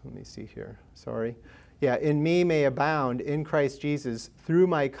place. Let me see here. Sorry. Yeah, in me may abound in Christ Jesus through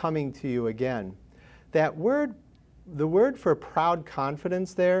my coming to you again. That word, the word for proud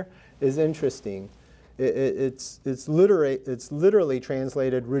confidence there is interesting. It's literally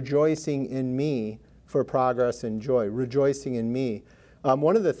translated rejoicing in me for progress and joy. Rejoicing in me.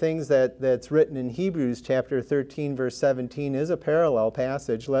 One of the things that's written in Hebrews chapter 13, verse 17 is a parallel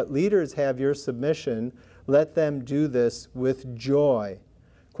passage. Let leaders have your submission. Let them do this with joy.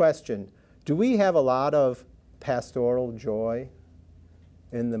 Question, do we have a lot of pastoral joy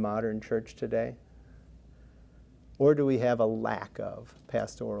in the modern church today? Or do we have a lack of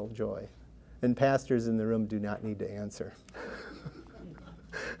pastoral joy? And pastors in the room do not need to answer.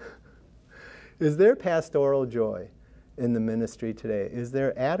 Is there pastoral joy in the ministry today? Is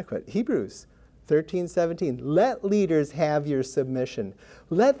there adequate? Hebrews 13:17. Let leaders have your submission.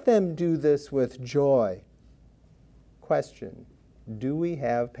 Let them do this with joy. Question. Do we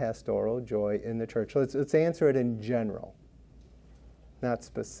have pastoral joy in the church? Let's answer it in general, not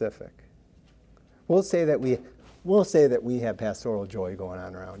specific. We'll say that we have pastoral joy going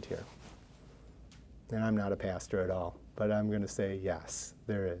on around here. And I'm not a pastor at all, but I'm going to say yes,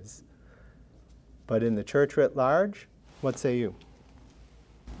 there is. But in the church writ large, what say you?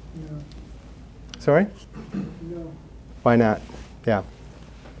 No. Sorry? No. Why not? Yeah.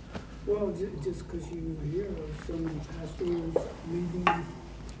 Well, just because you hear of so many pastors leaving their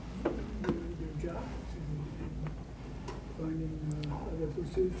jobs and finding other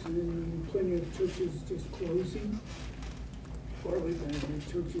pursuits, and then plenty of churches just closing, partly by the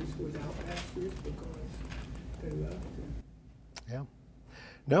churches without pastors because they left. Yeah.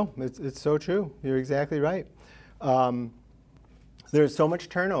 No, it's so true. You're exactly right. There's so much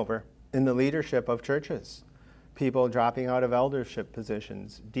turnover in the leadership of churches. People dropping out of eldership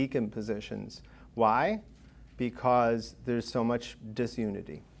positions, deacon positions. Why? Because there's so much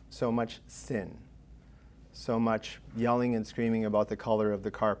disunity, so much sin, so much yelling and screaming about the color of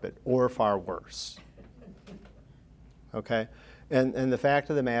the carpet, or far worse. Okay? And the fact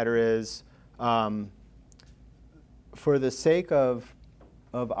of the matter is, for the sake of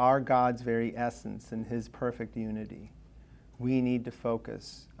our God's very essence and his perfect unity, we need to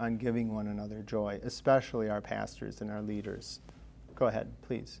focus on giving one another joy, especially our pastors and our leaders. Go ahead,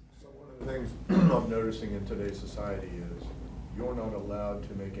 please. So one of the things I'm noticing in today's society is you're not allowed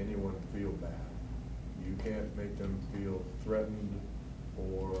to make anyone feel bad. You can't make them feel threatened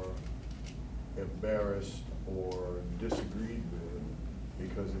or embarrassed or disagreed with,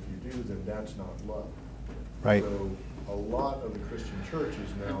 because if you do, then that's not love. Right. So a lot of the Christian church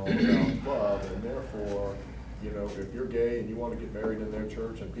is now all about love, and therefore, if you're gay and you want to get married in their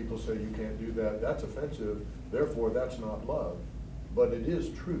church and people say you can't do that, that's offensive, therefore that's not love. But it is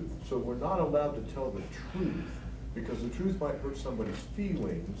truth. So we're not allowed to tell the truth, because the truth might hurt somebody's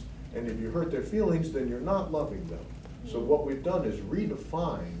feelings, and if you hurt their feelings, then you're not loving them. So what we've done is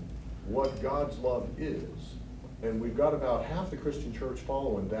redefine what God's love is, and we've got about half the Christian church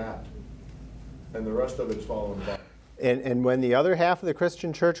following that, and the rest of it's following that. And when the other half of the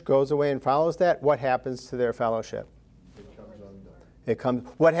Christian church goes away and follows that, what happens to their fellowship? It comes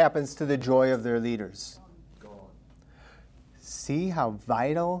undone. What happens to the joy of their leaders? Gone. See how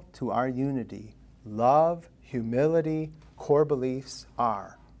vital to our unity love, humility, core beliefs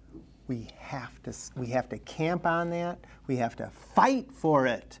are. We have to camp on that. We have to fight for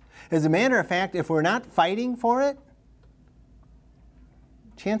it. As a matter of fact, if we're not fighting for it,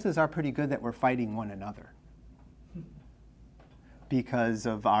 chances are pretty good that we're fighting one another because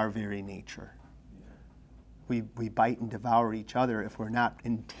of our very nature. We bite and devour each other if we're not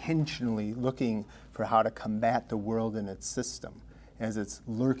intentionally looking for how to combat the world and its system as it's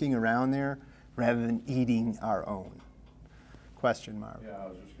lurking around there rather than eating our own. Question, Marv? Yeah, I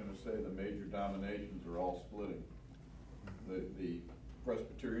was just gonna say the major dominations are all splitting. The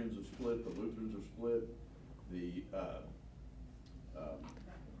Presbyterians are split, the Lutherans are split, the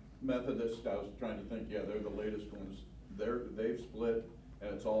Methodists, I was trying to think, yeah, they're the latest ones. They've split,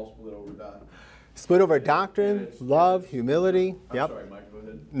 and it's all split over doctrine. Split over doctrine, love, humility. I'm Yep. sorry, Mike, go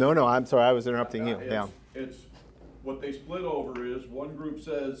ahead. No, I'm sorry, I was interrupting you. Yeah. It's, what they split over is, one group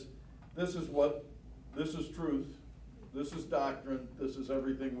says, this is truth, this is doctrine, this is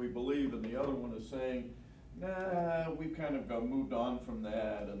everything we believe, and the other one is saying, nah, we've kind of moved on from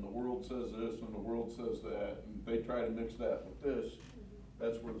that, and the world says this, and the world says that, and they try to mix that with this.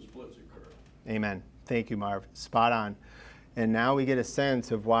 That's where the splits occur. Amen. Thank you, Marv. Spot on. And now we get a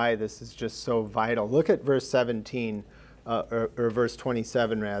sense of why this is just so vital. Look at verse 17, or verse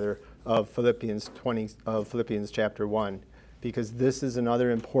 27 rather, of Philippians chapter 1, because this is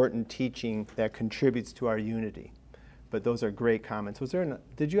another important teaching that contributes to our unity. But those are great comments.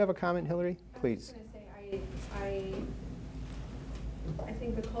 Did you have a comment, Hillary? Please. I was going to say, I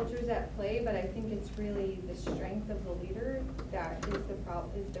think the culture's at play, but I think it's really the strength of the leader that is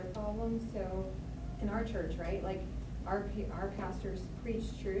their problem. So in our church, right, like our pastors preach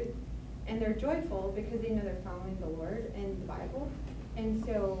truth, and they're joyful because they know they're following the Lord and the Bible. And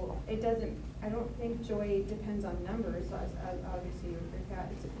so I don't think joy depends on numbers, so obviously you agree with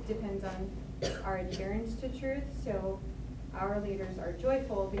that. It depends on our adherence to truth. So our leaders are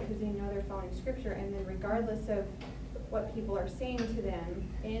joyful because they know they're following Scripture, and then regardless of what people are saying to them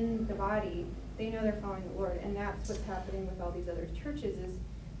in the body, they know they're following the Lord. And that's what's happening with all these other churches, is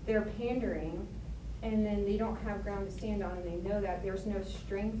they're pandering, and then they don't have ground to stand on, and they know that there's no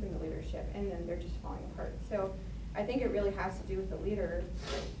strength in the leadership, and then they're just falling apart. So I think it really has to do with the leader.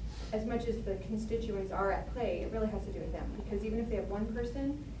 As much as the constituents are at play, it really has to do with them. Because even if they have one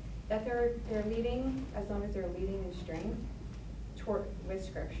person that they're leading, as long as they're leading in strength with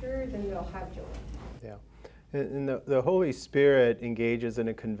Scripture, then they'll have joy. Yeah. And the Holy Spirit engages in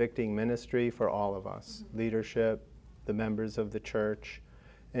a convicting ministry for all of us, leadership, the members of the church.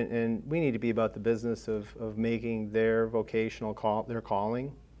 And we need to be about the business of making their vocational their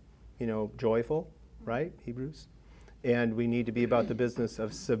calling, joyful, right? Hebrews. And we need to be about the business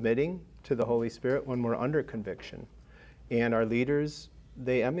of submitting to the Holy Spirit when we're under conviction. And our leaders,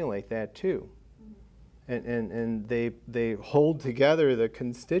 they emulate that too. And they hold together the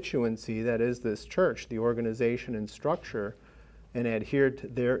constituency that is this church, the organization and structure, and adhere to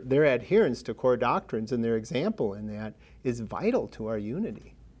their adherence to core doctrines, and their example in that is vital to our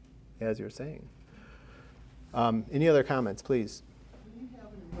unity, as you're saying. Any other comments, please? Do you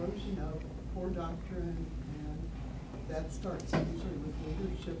have an erosion of core doctrine and that starts usually with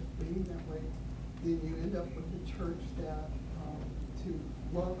leadership being that way, then you end up with a church that, to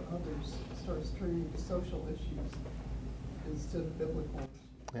love others, starts turning to social issues instead of biblical.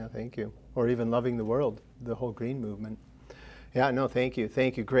 Yeah, thank you. Or even loving the world, the whole green movement. Yeah, no, thank you.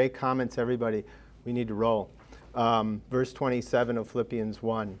 Thank you. Great comments, everybody. We need to roll. Verse 27 of Philippians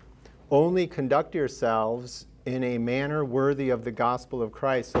 1. Only conduct yourselves in a manner worthy of the gospel of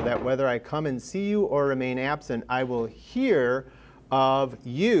Christ, so that whether I come and see you or remain absent, I will hear of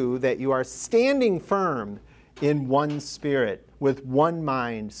you that you are standing firm in one spirit, with one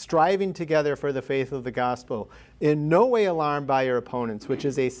mind, striving together for the faith of the gospel, in no way alarmed by your opponents, which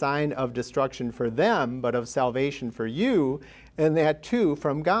is a sign of destruction for them, but of salvation for you, and that too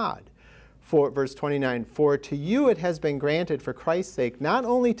from God. For, verse 29, for to you it has been granted for Christ's sake not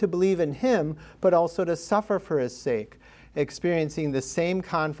only to believe in him, but also to suffer for his sake, experiencing the same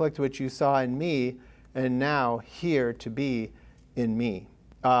conflict which you saw in me, and now here to be in me.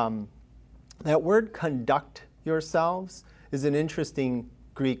 That word conduct yourselves is an interesting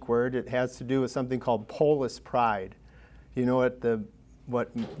Greek word. It has to do with something called polis pride. You know what the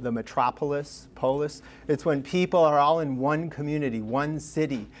metropolis, polis? It's when people are all in one community, one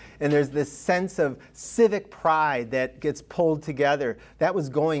city, and there's this sense of civic pride that gets pulled together. That was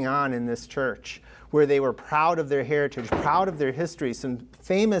going on in this church, where they were proud of their heritage, proud of their history. Some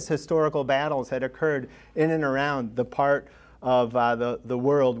famous historical battles had occurred in and around the part of the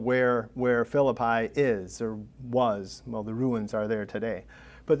world where Philippi is or was. Well, the ruins are there today.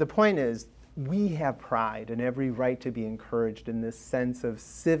 But the point is, we have pride and every right to be encouraged in this sense of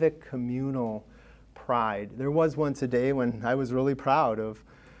civic communal pride. There was once a day when I was really proud of,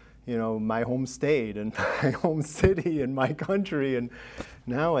 my home state and my home city and my country, and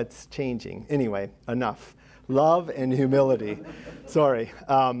now it's changing. Anyway, enough. Love and humility.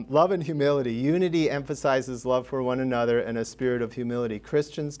 Love and humility. Unity emphasizes love for one another and a spirit of humility.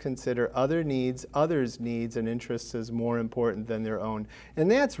 Christians consider others' needs, and interests as more important than their own.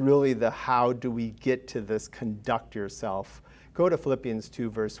 And that's really the how do we get to this conduct yourself. Go to Philippians 2,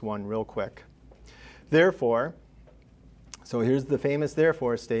 verse 1 real quick. Therefore, so here's the famous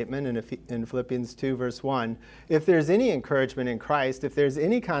therefore statement in Philippians 2, verse 1. If there's any encouragement in Christ, if there's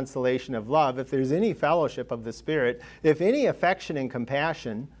any consolation of love, if there's any fellowship of the Spirit, if any affection and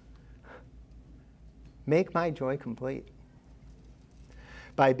compassion, make my joy complete.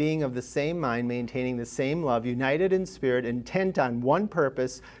 By being of the same mind, maintaining the same love, united in spirit, intent on one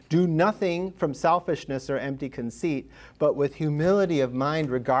purpose, do nothing from selfishness or empty conceit, but with humility of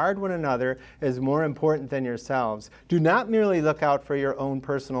mind regard one another as more important than yourselves. Do not merely look out for your own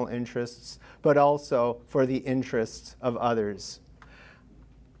personal interests, but also for the interests of others.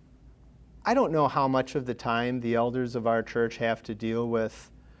 I don't know how much of the time the elders of our church have to deal with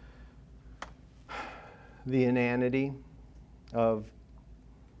the inanity of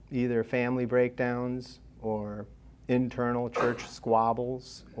either family breakdowns or internal church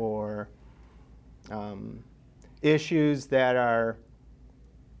squabbles or issues that are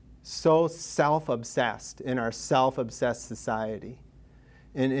so self-obsessed in our self-obsessed society.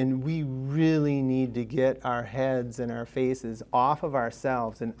 And we really need to get our heads and our faces off of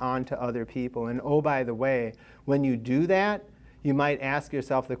ourselves and onto other people. And oh, by the way, when you do that, you might ask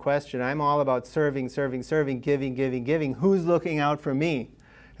yourself the question, I'm all about serving, giving. Who's looking out for me?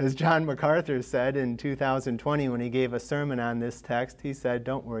 As John MacArthur said in 2020 when he gave a sermon on this text, he said,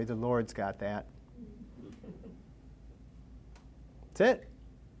 don't worry, the Lord's got that. That's it.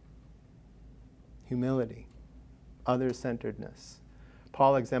 Humility, other-centeredness.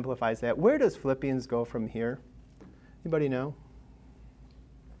 Paul exemplifies that. Where does Philippians go from here? Anybody know?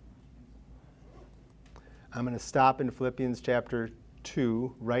 I'm going to stop in Philippians chapter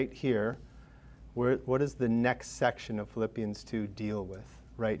 2 right here. What does the next section of Philippians 2 deal with?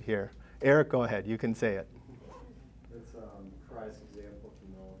 Right here. Eric, go ahead. You can say it. It's Christ's example of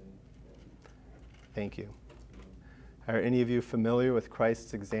humility. Thank you. Are any of you familiar with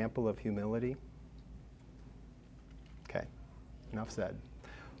Christ's example of humility? Okay. Enough said.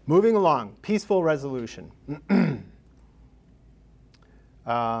 Moving along. Peaceful resolution.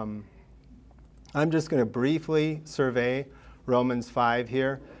 I'm just going to briefly survey Romans 5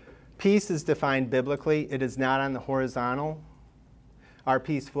 here. Peace is defined biblically. It is not on the horizontal. Our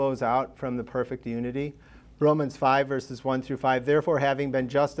peace flows out from the perfect unity. Romans 5, verses 1 through 5. Therefore, having been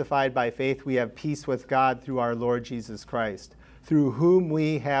justified by faith, we have peace with God through our Lord Jesus Christ, through whom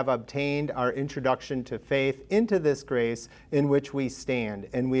we have obtained our introduction to faith into this grace in which we stand,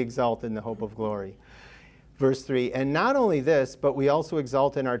 and we exult in the hope of glory. Verse 3, and not only this, but we also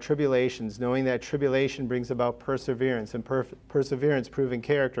exult in our tribulations, knowing that tribulation brings about perseverance, and perseverance proving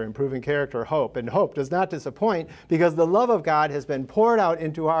character, and proving character hope. And hope does not disappoint, because the love of God has been poured out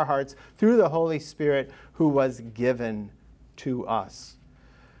into our hearts through the Holy Spirit who was given to us.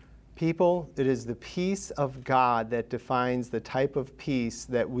 People, it is the peace of God that defines the type of peace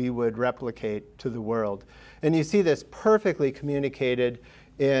that we would replicate to the world. And you see this perfectly communicated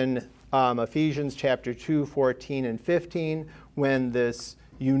in Ephesians chapter 2, 14 and 15, when this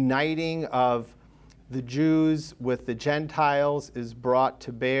uniting of the Jews with the Gentiles is brought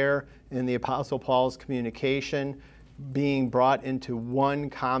to bear in the Apostle Paul's communication, being brought into one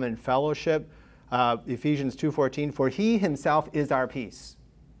common fellowship. Ephesians 2:14, for he himself is our peace.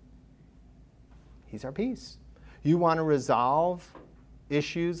 He's our peace. You want to resolve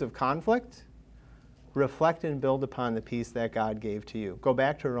issues of conflict? Reflect and build upon the peace that God gave to you. Go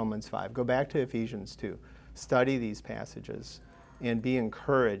back to Romans 5. Go back to Ephesians 2. Study these passages and be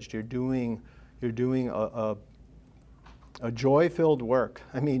encouraged. You're doing a joy-filled work.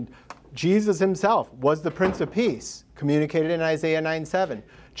 I mean, Jesus himself was the Prince of Peace, communicated in Isaiah 9:7.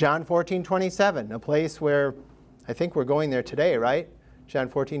 John 14:27, a place where I think we're going there today, right? John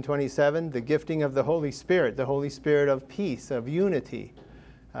 14:27, the gifting of the Holy Spirit of peace, of unity.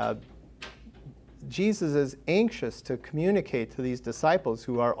 Jesus is anxious to communicate to these disciples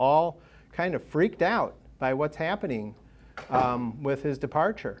who are all kind of freaked out by what's happening with his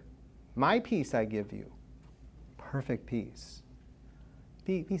departure. My peace I give you. Perfect peace.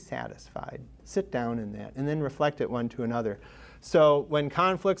 Be satisfied. Sit down in that, and then reflect it one to another. So when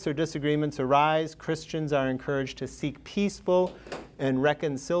conflicts or disagreements arise, Christians are encouraged to seek peaceful and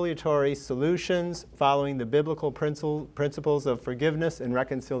reconciliatory solutions following the biblical principles of forgiveness and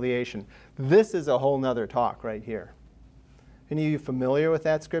reconciliation. This is a whole nother talk right here. Any of you familiar with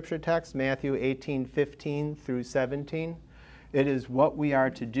that scripture text, Matthew 18:15 through 17? It is what we are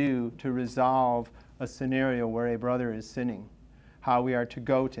to do to resolve a scenario where a brother is sinning, how we are to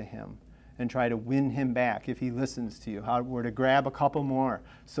go to him and try to win him back if he listens to you, how we're to grab a couple more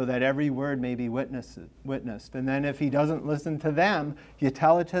so that every word may be witnessed. And then if he doesn't listen to them, you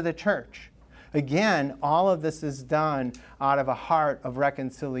tell it to the church. Again, all of this is done out of a heart of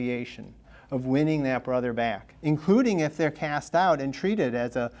reconciliation, of winning that brother back, including if they're cast out and treated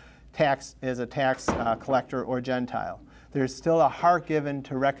as a tax collector or Gentile. There's still a heart given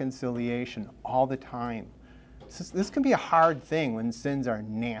to reconciliation all the time. This can be a hard thing when sins are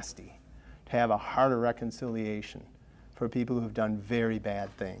nasty, to have a heart of reconciliation for people who have done very bad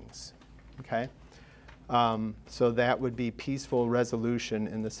things. Okay? So that would be peaceful resolution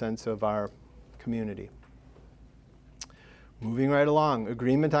in the sense of our community. Moving right along,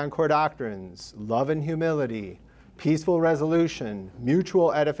 agreement on core doctrines, love and humility, peaceful resolution,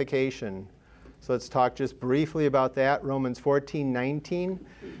 mutual edification. So let's talk just briefly about that. Romans 14:19.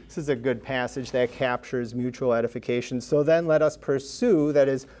 This is a good passage that captures mutual edification. So then let us pursue, that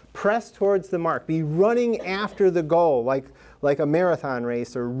is, press towards the mark. Be running after the goal, like a marathon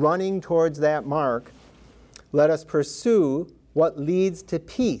racer, running towards that mark. Let us pursue what leads to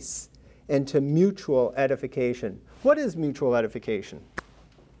peace and to mutual edification. What is mutual edification?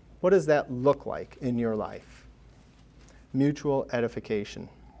 What does that look like in your life? Mutual edification.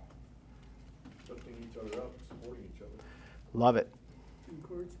 Lifting each other up, supporting each other. Love it.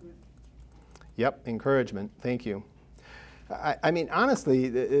 Encouragement. Yep, encouragement. Thank you. I mean, honestly,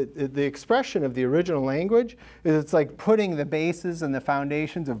 the expression of the original language is it's like putting the bases and the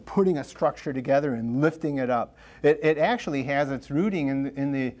foundations of putting a structure together and lifting it up. It actually has its rooting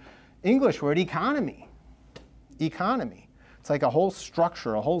in the English word economy. Economy. It's like a whole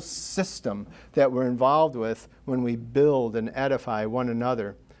structure, a whole system that we're involved with when we build and edify one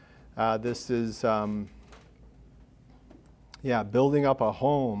another. This is, building up a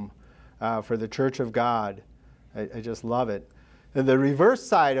home for the Church of God. I just love it. And the reverse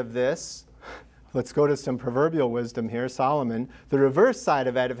side of this, let's go to some proverbial wisdom here, Solomon. The reverse side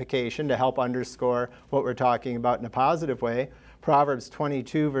of edification, to help underscore what we're talking about in a positive way, Proverbs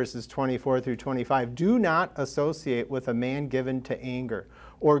 22, verses 24 through 25. Do not associate with a man given to anger,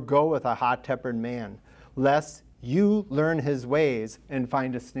 or go with a hot-tempered man, lest you learn his ways and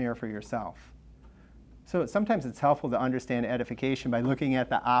find a snare for yourself. So sometimes it's helpful to understand edification by looking at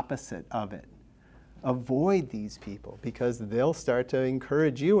the opposite of it. Avoid these people because they'll start to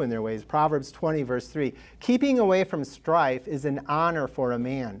encourage you in their ways. Proverbs 20, verse 3. Keeping away from strife is an honor for a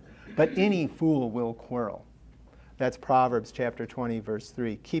man, but any fool will quarrel. That's Proverbs chapter 20, verse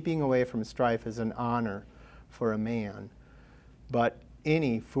 3. Keeping away from strife is an honor for a man, but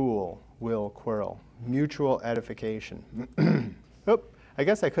any fool will quarrel. Mutual edification. I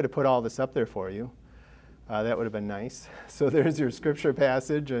guess I could have put all this up there for you. That would have been nice. So there's your scripture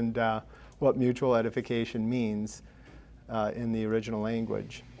passage and what mutual edification means in the original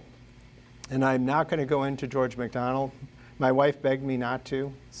language. And I'm not going to go into George MacDonald. My wife begged me not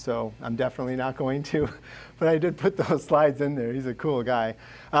to, so I'm definitely not going to. But I did put those slides in there. He's a cool guy.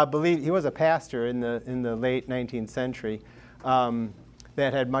 He was a pastor in the late 19th century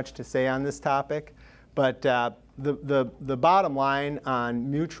that had much to say on this topic. But the bottom line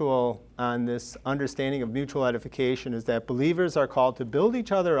on this understanding of mutual edification is that believers are called to build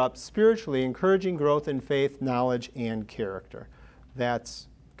each other up spiritually, encouraging growth in faith, knowledge, and character. That's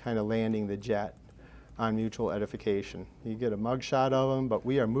kind of landing the jet on mutual edification. You get a mugshot of them, but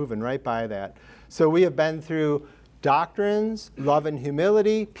we are moving right by that. So we have been through doctrines, love and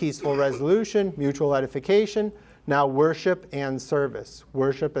humility, peaceful resolution, mutual edification, now worship and service.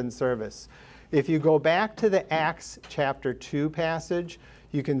 Worship and service. If you go back to the Acts chapter 2 passage,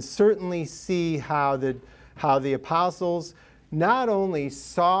 you can certainly see how the apostles not only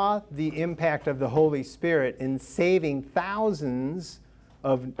saw the impact of the Holy Spirit in saving thousands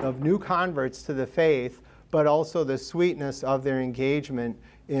of new converts to the faith, but also the sweetness of their engagement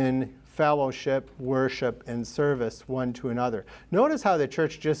in fellowship, worship, and service one to another. Notice how the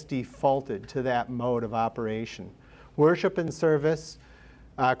church just defaulted to that mode of operation. Worship and service,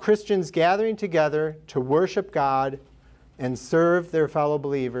 Christians gathering together to worship God and serve their fellow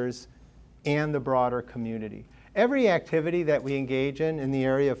believers and the broader community. Every activity that we engage in the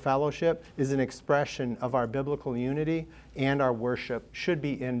area of fellowship is an expression of our biblical unity, and our worship should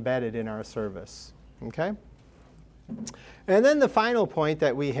be embedded in our service. Okay? And then the final point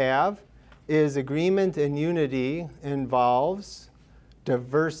that we have is agreement and unity involves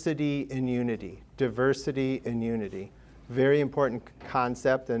diversity and unity. Diversity and unity. Very important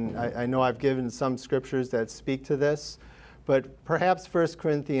concept, and I know I've given some scriptures that speak to this, but perhaps 1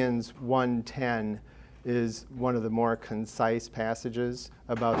 Corinthians 1:10 is one of the more concise passages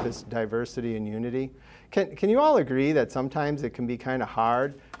about this diversity and unity. Can you all agree that sometimes it can be kind of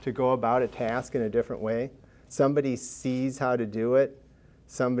hard to go about a task in a different way? Somebody sees how to do it.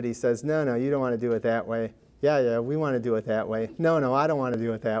 Somebody says, no, you don't want to do it that way. Yeah, we want to do it that way. No, I don't want to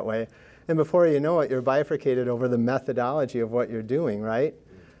do it that way. And before you know it, you're bifurcated over the methodology of what you're doing, right?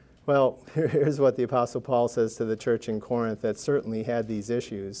 Well, here's what the Apostle Paul says to the church in Corinth that certainly had these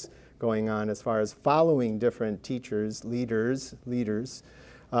issues going on as far as following different teachers, leaders.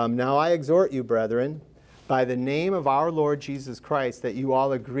 Now I exhort you, brethren, by the name of our Lord Jesus Christ, that you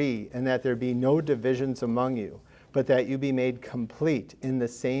all agree, and that there be no divisions among you, but that you be made complete in the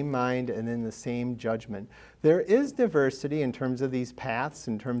same mind and in the same judgment. There is diversity in terms of these paths,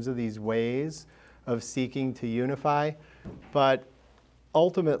 in terms of these ways of seeking to unify, but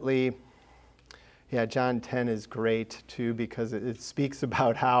ultimately, John 10 is great too, because it speaks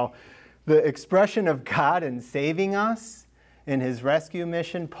about how the expression of God in saving us in his rescue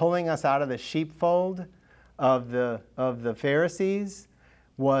mission, pulling us out of the sheepfold of the Pharisees,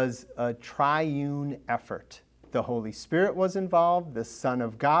 was a triune effort. The Holy Spirit was involved, the Son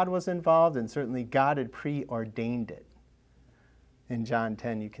of God was involved, and certainly God had preordained it. In John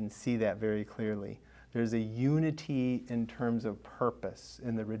 10, you can see that very clearly. There's a unity in terms of purpose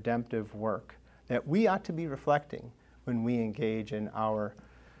in the redemptive work that we ought to be reflecting when we engage in our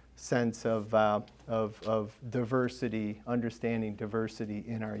sense of diversity, understanding diversity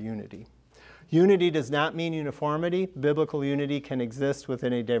in our unity. Unity does not mean uniformity. Biblical unity can exist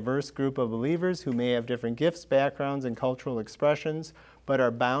within a diverse group of believers who may have different gifts, backgrounds, and cultural expressions, but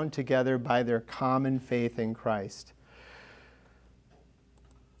are bound together by their common faith in Christ.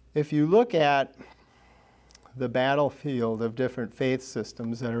 If you look at the battlefield of different faith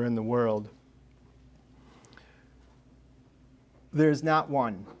systems that are in the world, there's not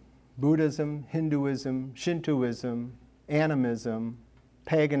one. Buddhism, Hinduism, Shintoism, animism,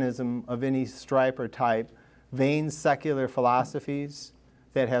 paganism of any stripe or type, vain secular philosophies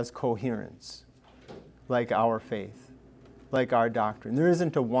that has coherence, like our faith, like our doctrine. There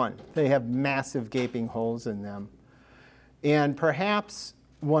isn't a one. They have massive gaping holes in them. And perhaps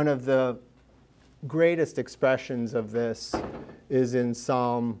one of the greatest expressions of this is in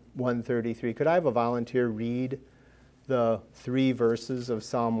Psalm 133. Could I have a volunteer read the 3 verses of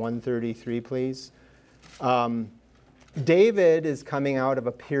Psalm 133, please? David is coming out of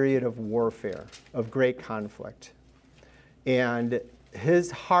a period of warfare, of great conflict. And his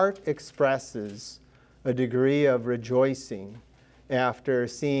heart expresses a degree of rejoicing after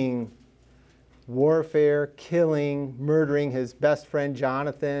seeing warfare, killing, murdering his best friend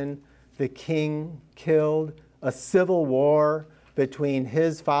Jonathan, the king killed, a civil war between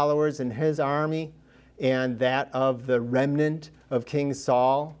his followers and his army and that of the remnant of King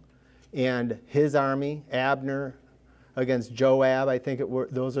Saul. and his army, Abner against Joab. I think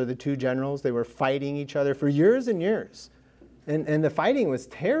those are the two generals. They were fighting each other for years and years. And the fighting was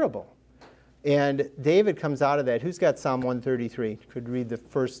terrible. And David comes out of that. Who's got Psalm 133? Could read the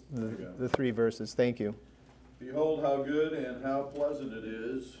first, the three verses. Thank you. Behold how good and how pleasant it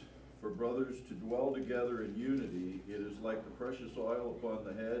is for brothers to dwell together in unity. It is like the precious oil upon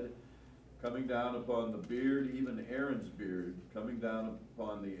the head, coming down upon the beard, even Aaron's beard, coming down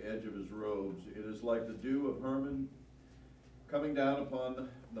upon the edge of his robes. It is like the dew of Hermon, coming down upon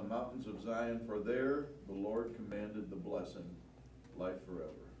the mountains of Zion, for there the Lord commanded the blessing, life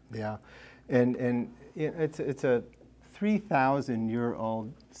forever. Yeah, and it's a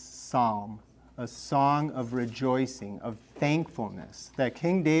 3,000-year-old psalm, a song of rejoicing, of thankfulness that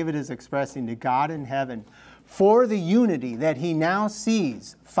King David is expressing to God in heaven for the unity that he now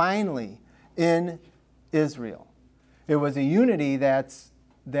sees finally in Israel. It was a unity that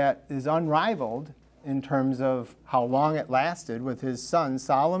is unrivaled in terms of how long it lasted, with his son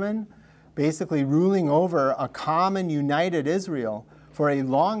Solomon basically ruling over a common united Israel for a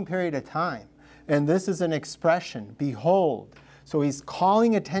long period of time. And this is an expression, behold. So he's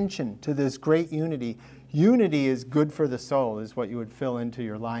calling attention to this great unity. Unity is good for the soul, is what you would fill into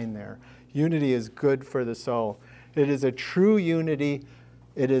your line there. Unity is good for the soul. It is a true unity.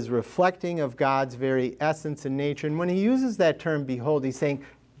 It is reflecting of God's very essence and nature. And when he uses that term, behold, he's saying,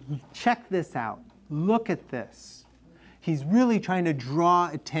 check this out. Look at this. He's really trying to draw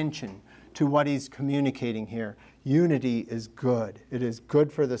attention to what he's communicating here. Unity is good. It is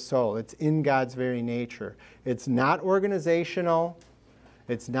good for the soul. It's in God's very nature. It's not organizational.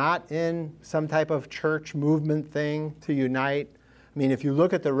 It's not in some type of church movement thing to unite. I mean, if you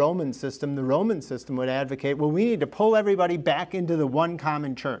look at the Roman system would advocate, well, we need to pull everybody back into the one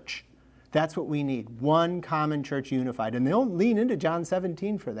common church. That's what we need, one common church unified. And they'll lean into John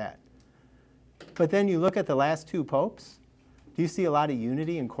 17 for that. But then you look at the last two popes. Do you see a lot of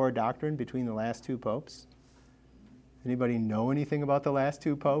unity in core doctrine between the last two popes? Anybody know anything about the last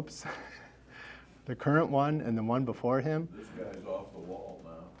two popes? The current one and the one before him? This guy's off the wall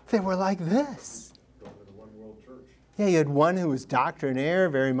now. They were like this. Going to the one world church. Yeah, you had one who was doctrinaire,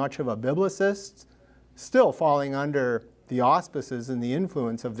 very much of a biblicist, still falling under the auspices and the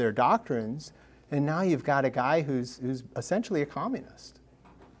influence of their doctrines. And now you've got a guy who's essentially a communist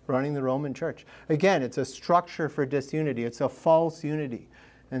running the Roman church. Again, it's a structure for disunity. It's a false unity.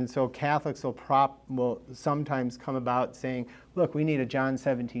 And so Catholics will sometimes come about saying, look, we need a John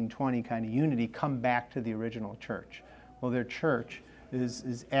 17:20 kind of unity. Come back to the original church. Well, their church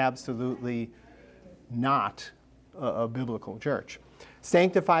is absolutely not a biblical church.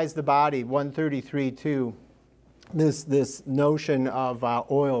 Sanctifies the body, 133:2. This notion of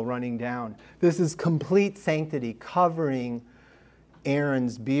oil running down. This is complete sanctity, covering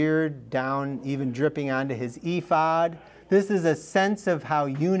Aaron's beard down, even dripping onto his ephod. This is a sense of how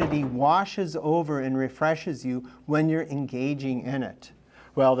unity washes over and refreshes you when you're engaging in it.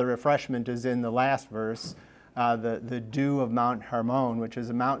 Well, the refreshment is in the last verse, the dew of Mount Hermon, which is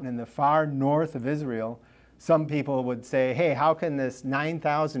a mountain in the far north of Israel. Some people would say, hey, how can this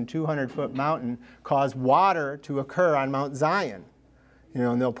 9,200-foot mountain cause water to occur on Mount Zion?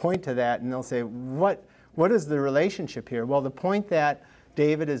 And they'll point to that and they'll say, what is the relationship here? Well, the point that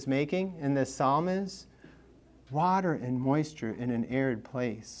David is making in this psalm is, water and moisture in an arid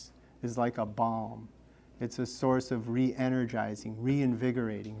place is like a balm. It's a source of re-energizing,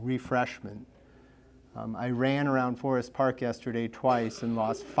 reinvigorating, refreshment. I ran around Forest Park yesterday twice and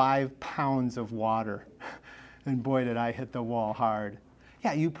lost 5 pounds of water. And boy, did I hit the wall hard.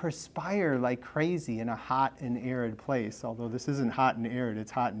 Yeah, you perspire like crazy in a hot and arid place, although this isn't hot and arid,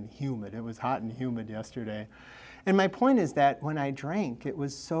 it's hot and humid. It was hot and humid yesterday. And my point is that when I drank, it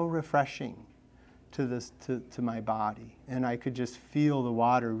was so refreshing to my body. And I could just feel the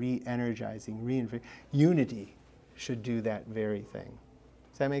water re-energizing, reinvigorating. Unity should do that very thing.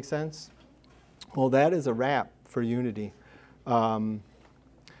 Does that make sense? Well, that is a wrap for unity.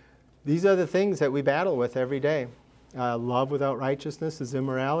 These are the things that we battle with every day. Love without righteousness is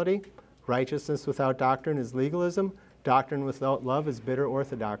immorality. Righteousness without doctrine is legalism. Doctrine without love is bitter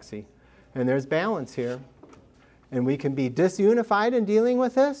orthodoxy. And there's balance here. And we can be disunified in dealing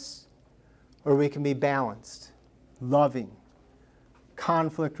with this, or we can be balanced, loving,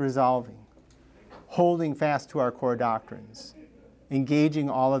 conflict resolving, holding fast to our core doctrines, engaging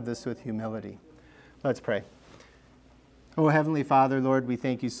all of this with humility. Let's pray. Oh, Heavenly Father, Lord, we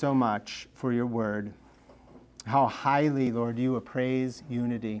thank you so much for your word. How highly, Lord, you appraise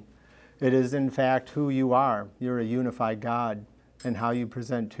unity. It is, in fact, who you are. You're a unified God, and how you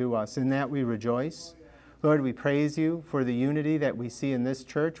present to us. In that we rejoice. Lord, we praise you for the unity that we see in this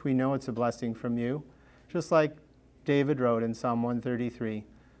church. We know it's a blessing from you. Just like David wrote in Psalm 133,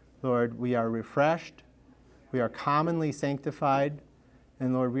 Lord, we are refreshed, we are commonly sanctified,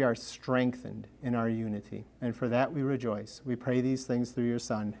 and Lord, we are strengthened in our unity. And for that we rejoice. We pray these things through your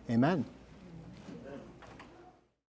Son. Amen.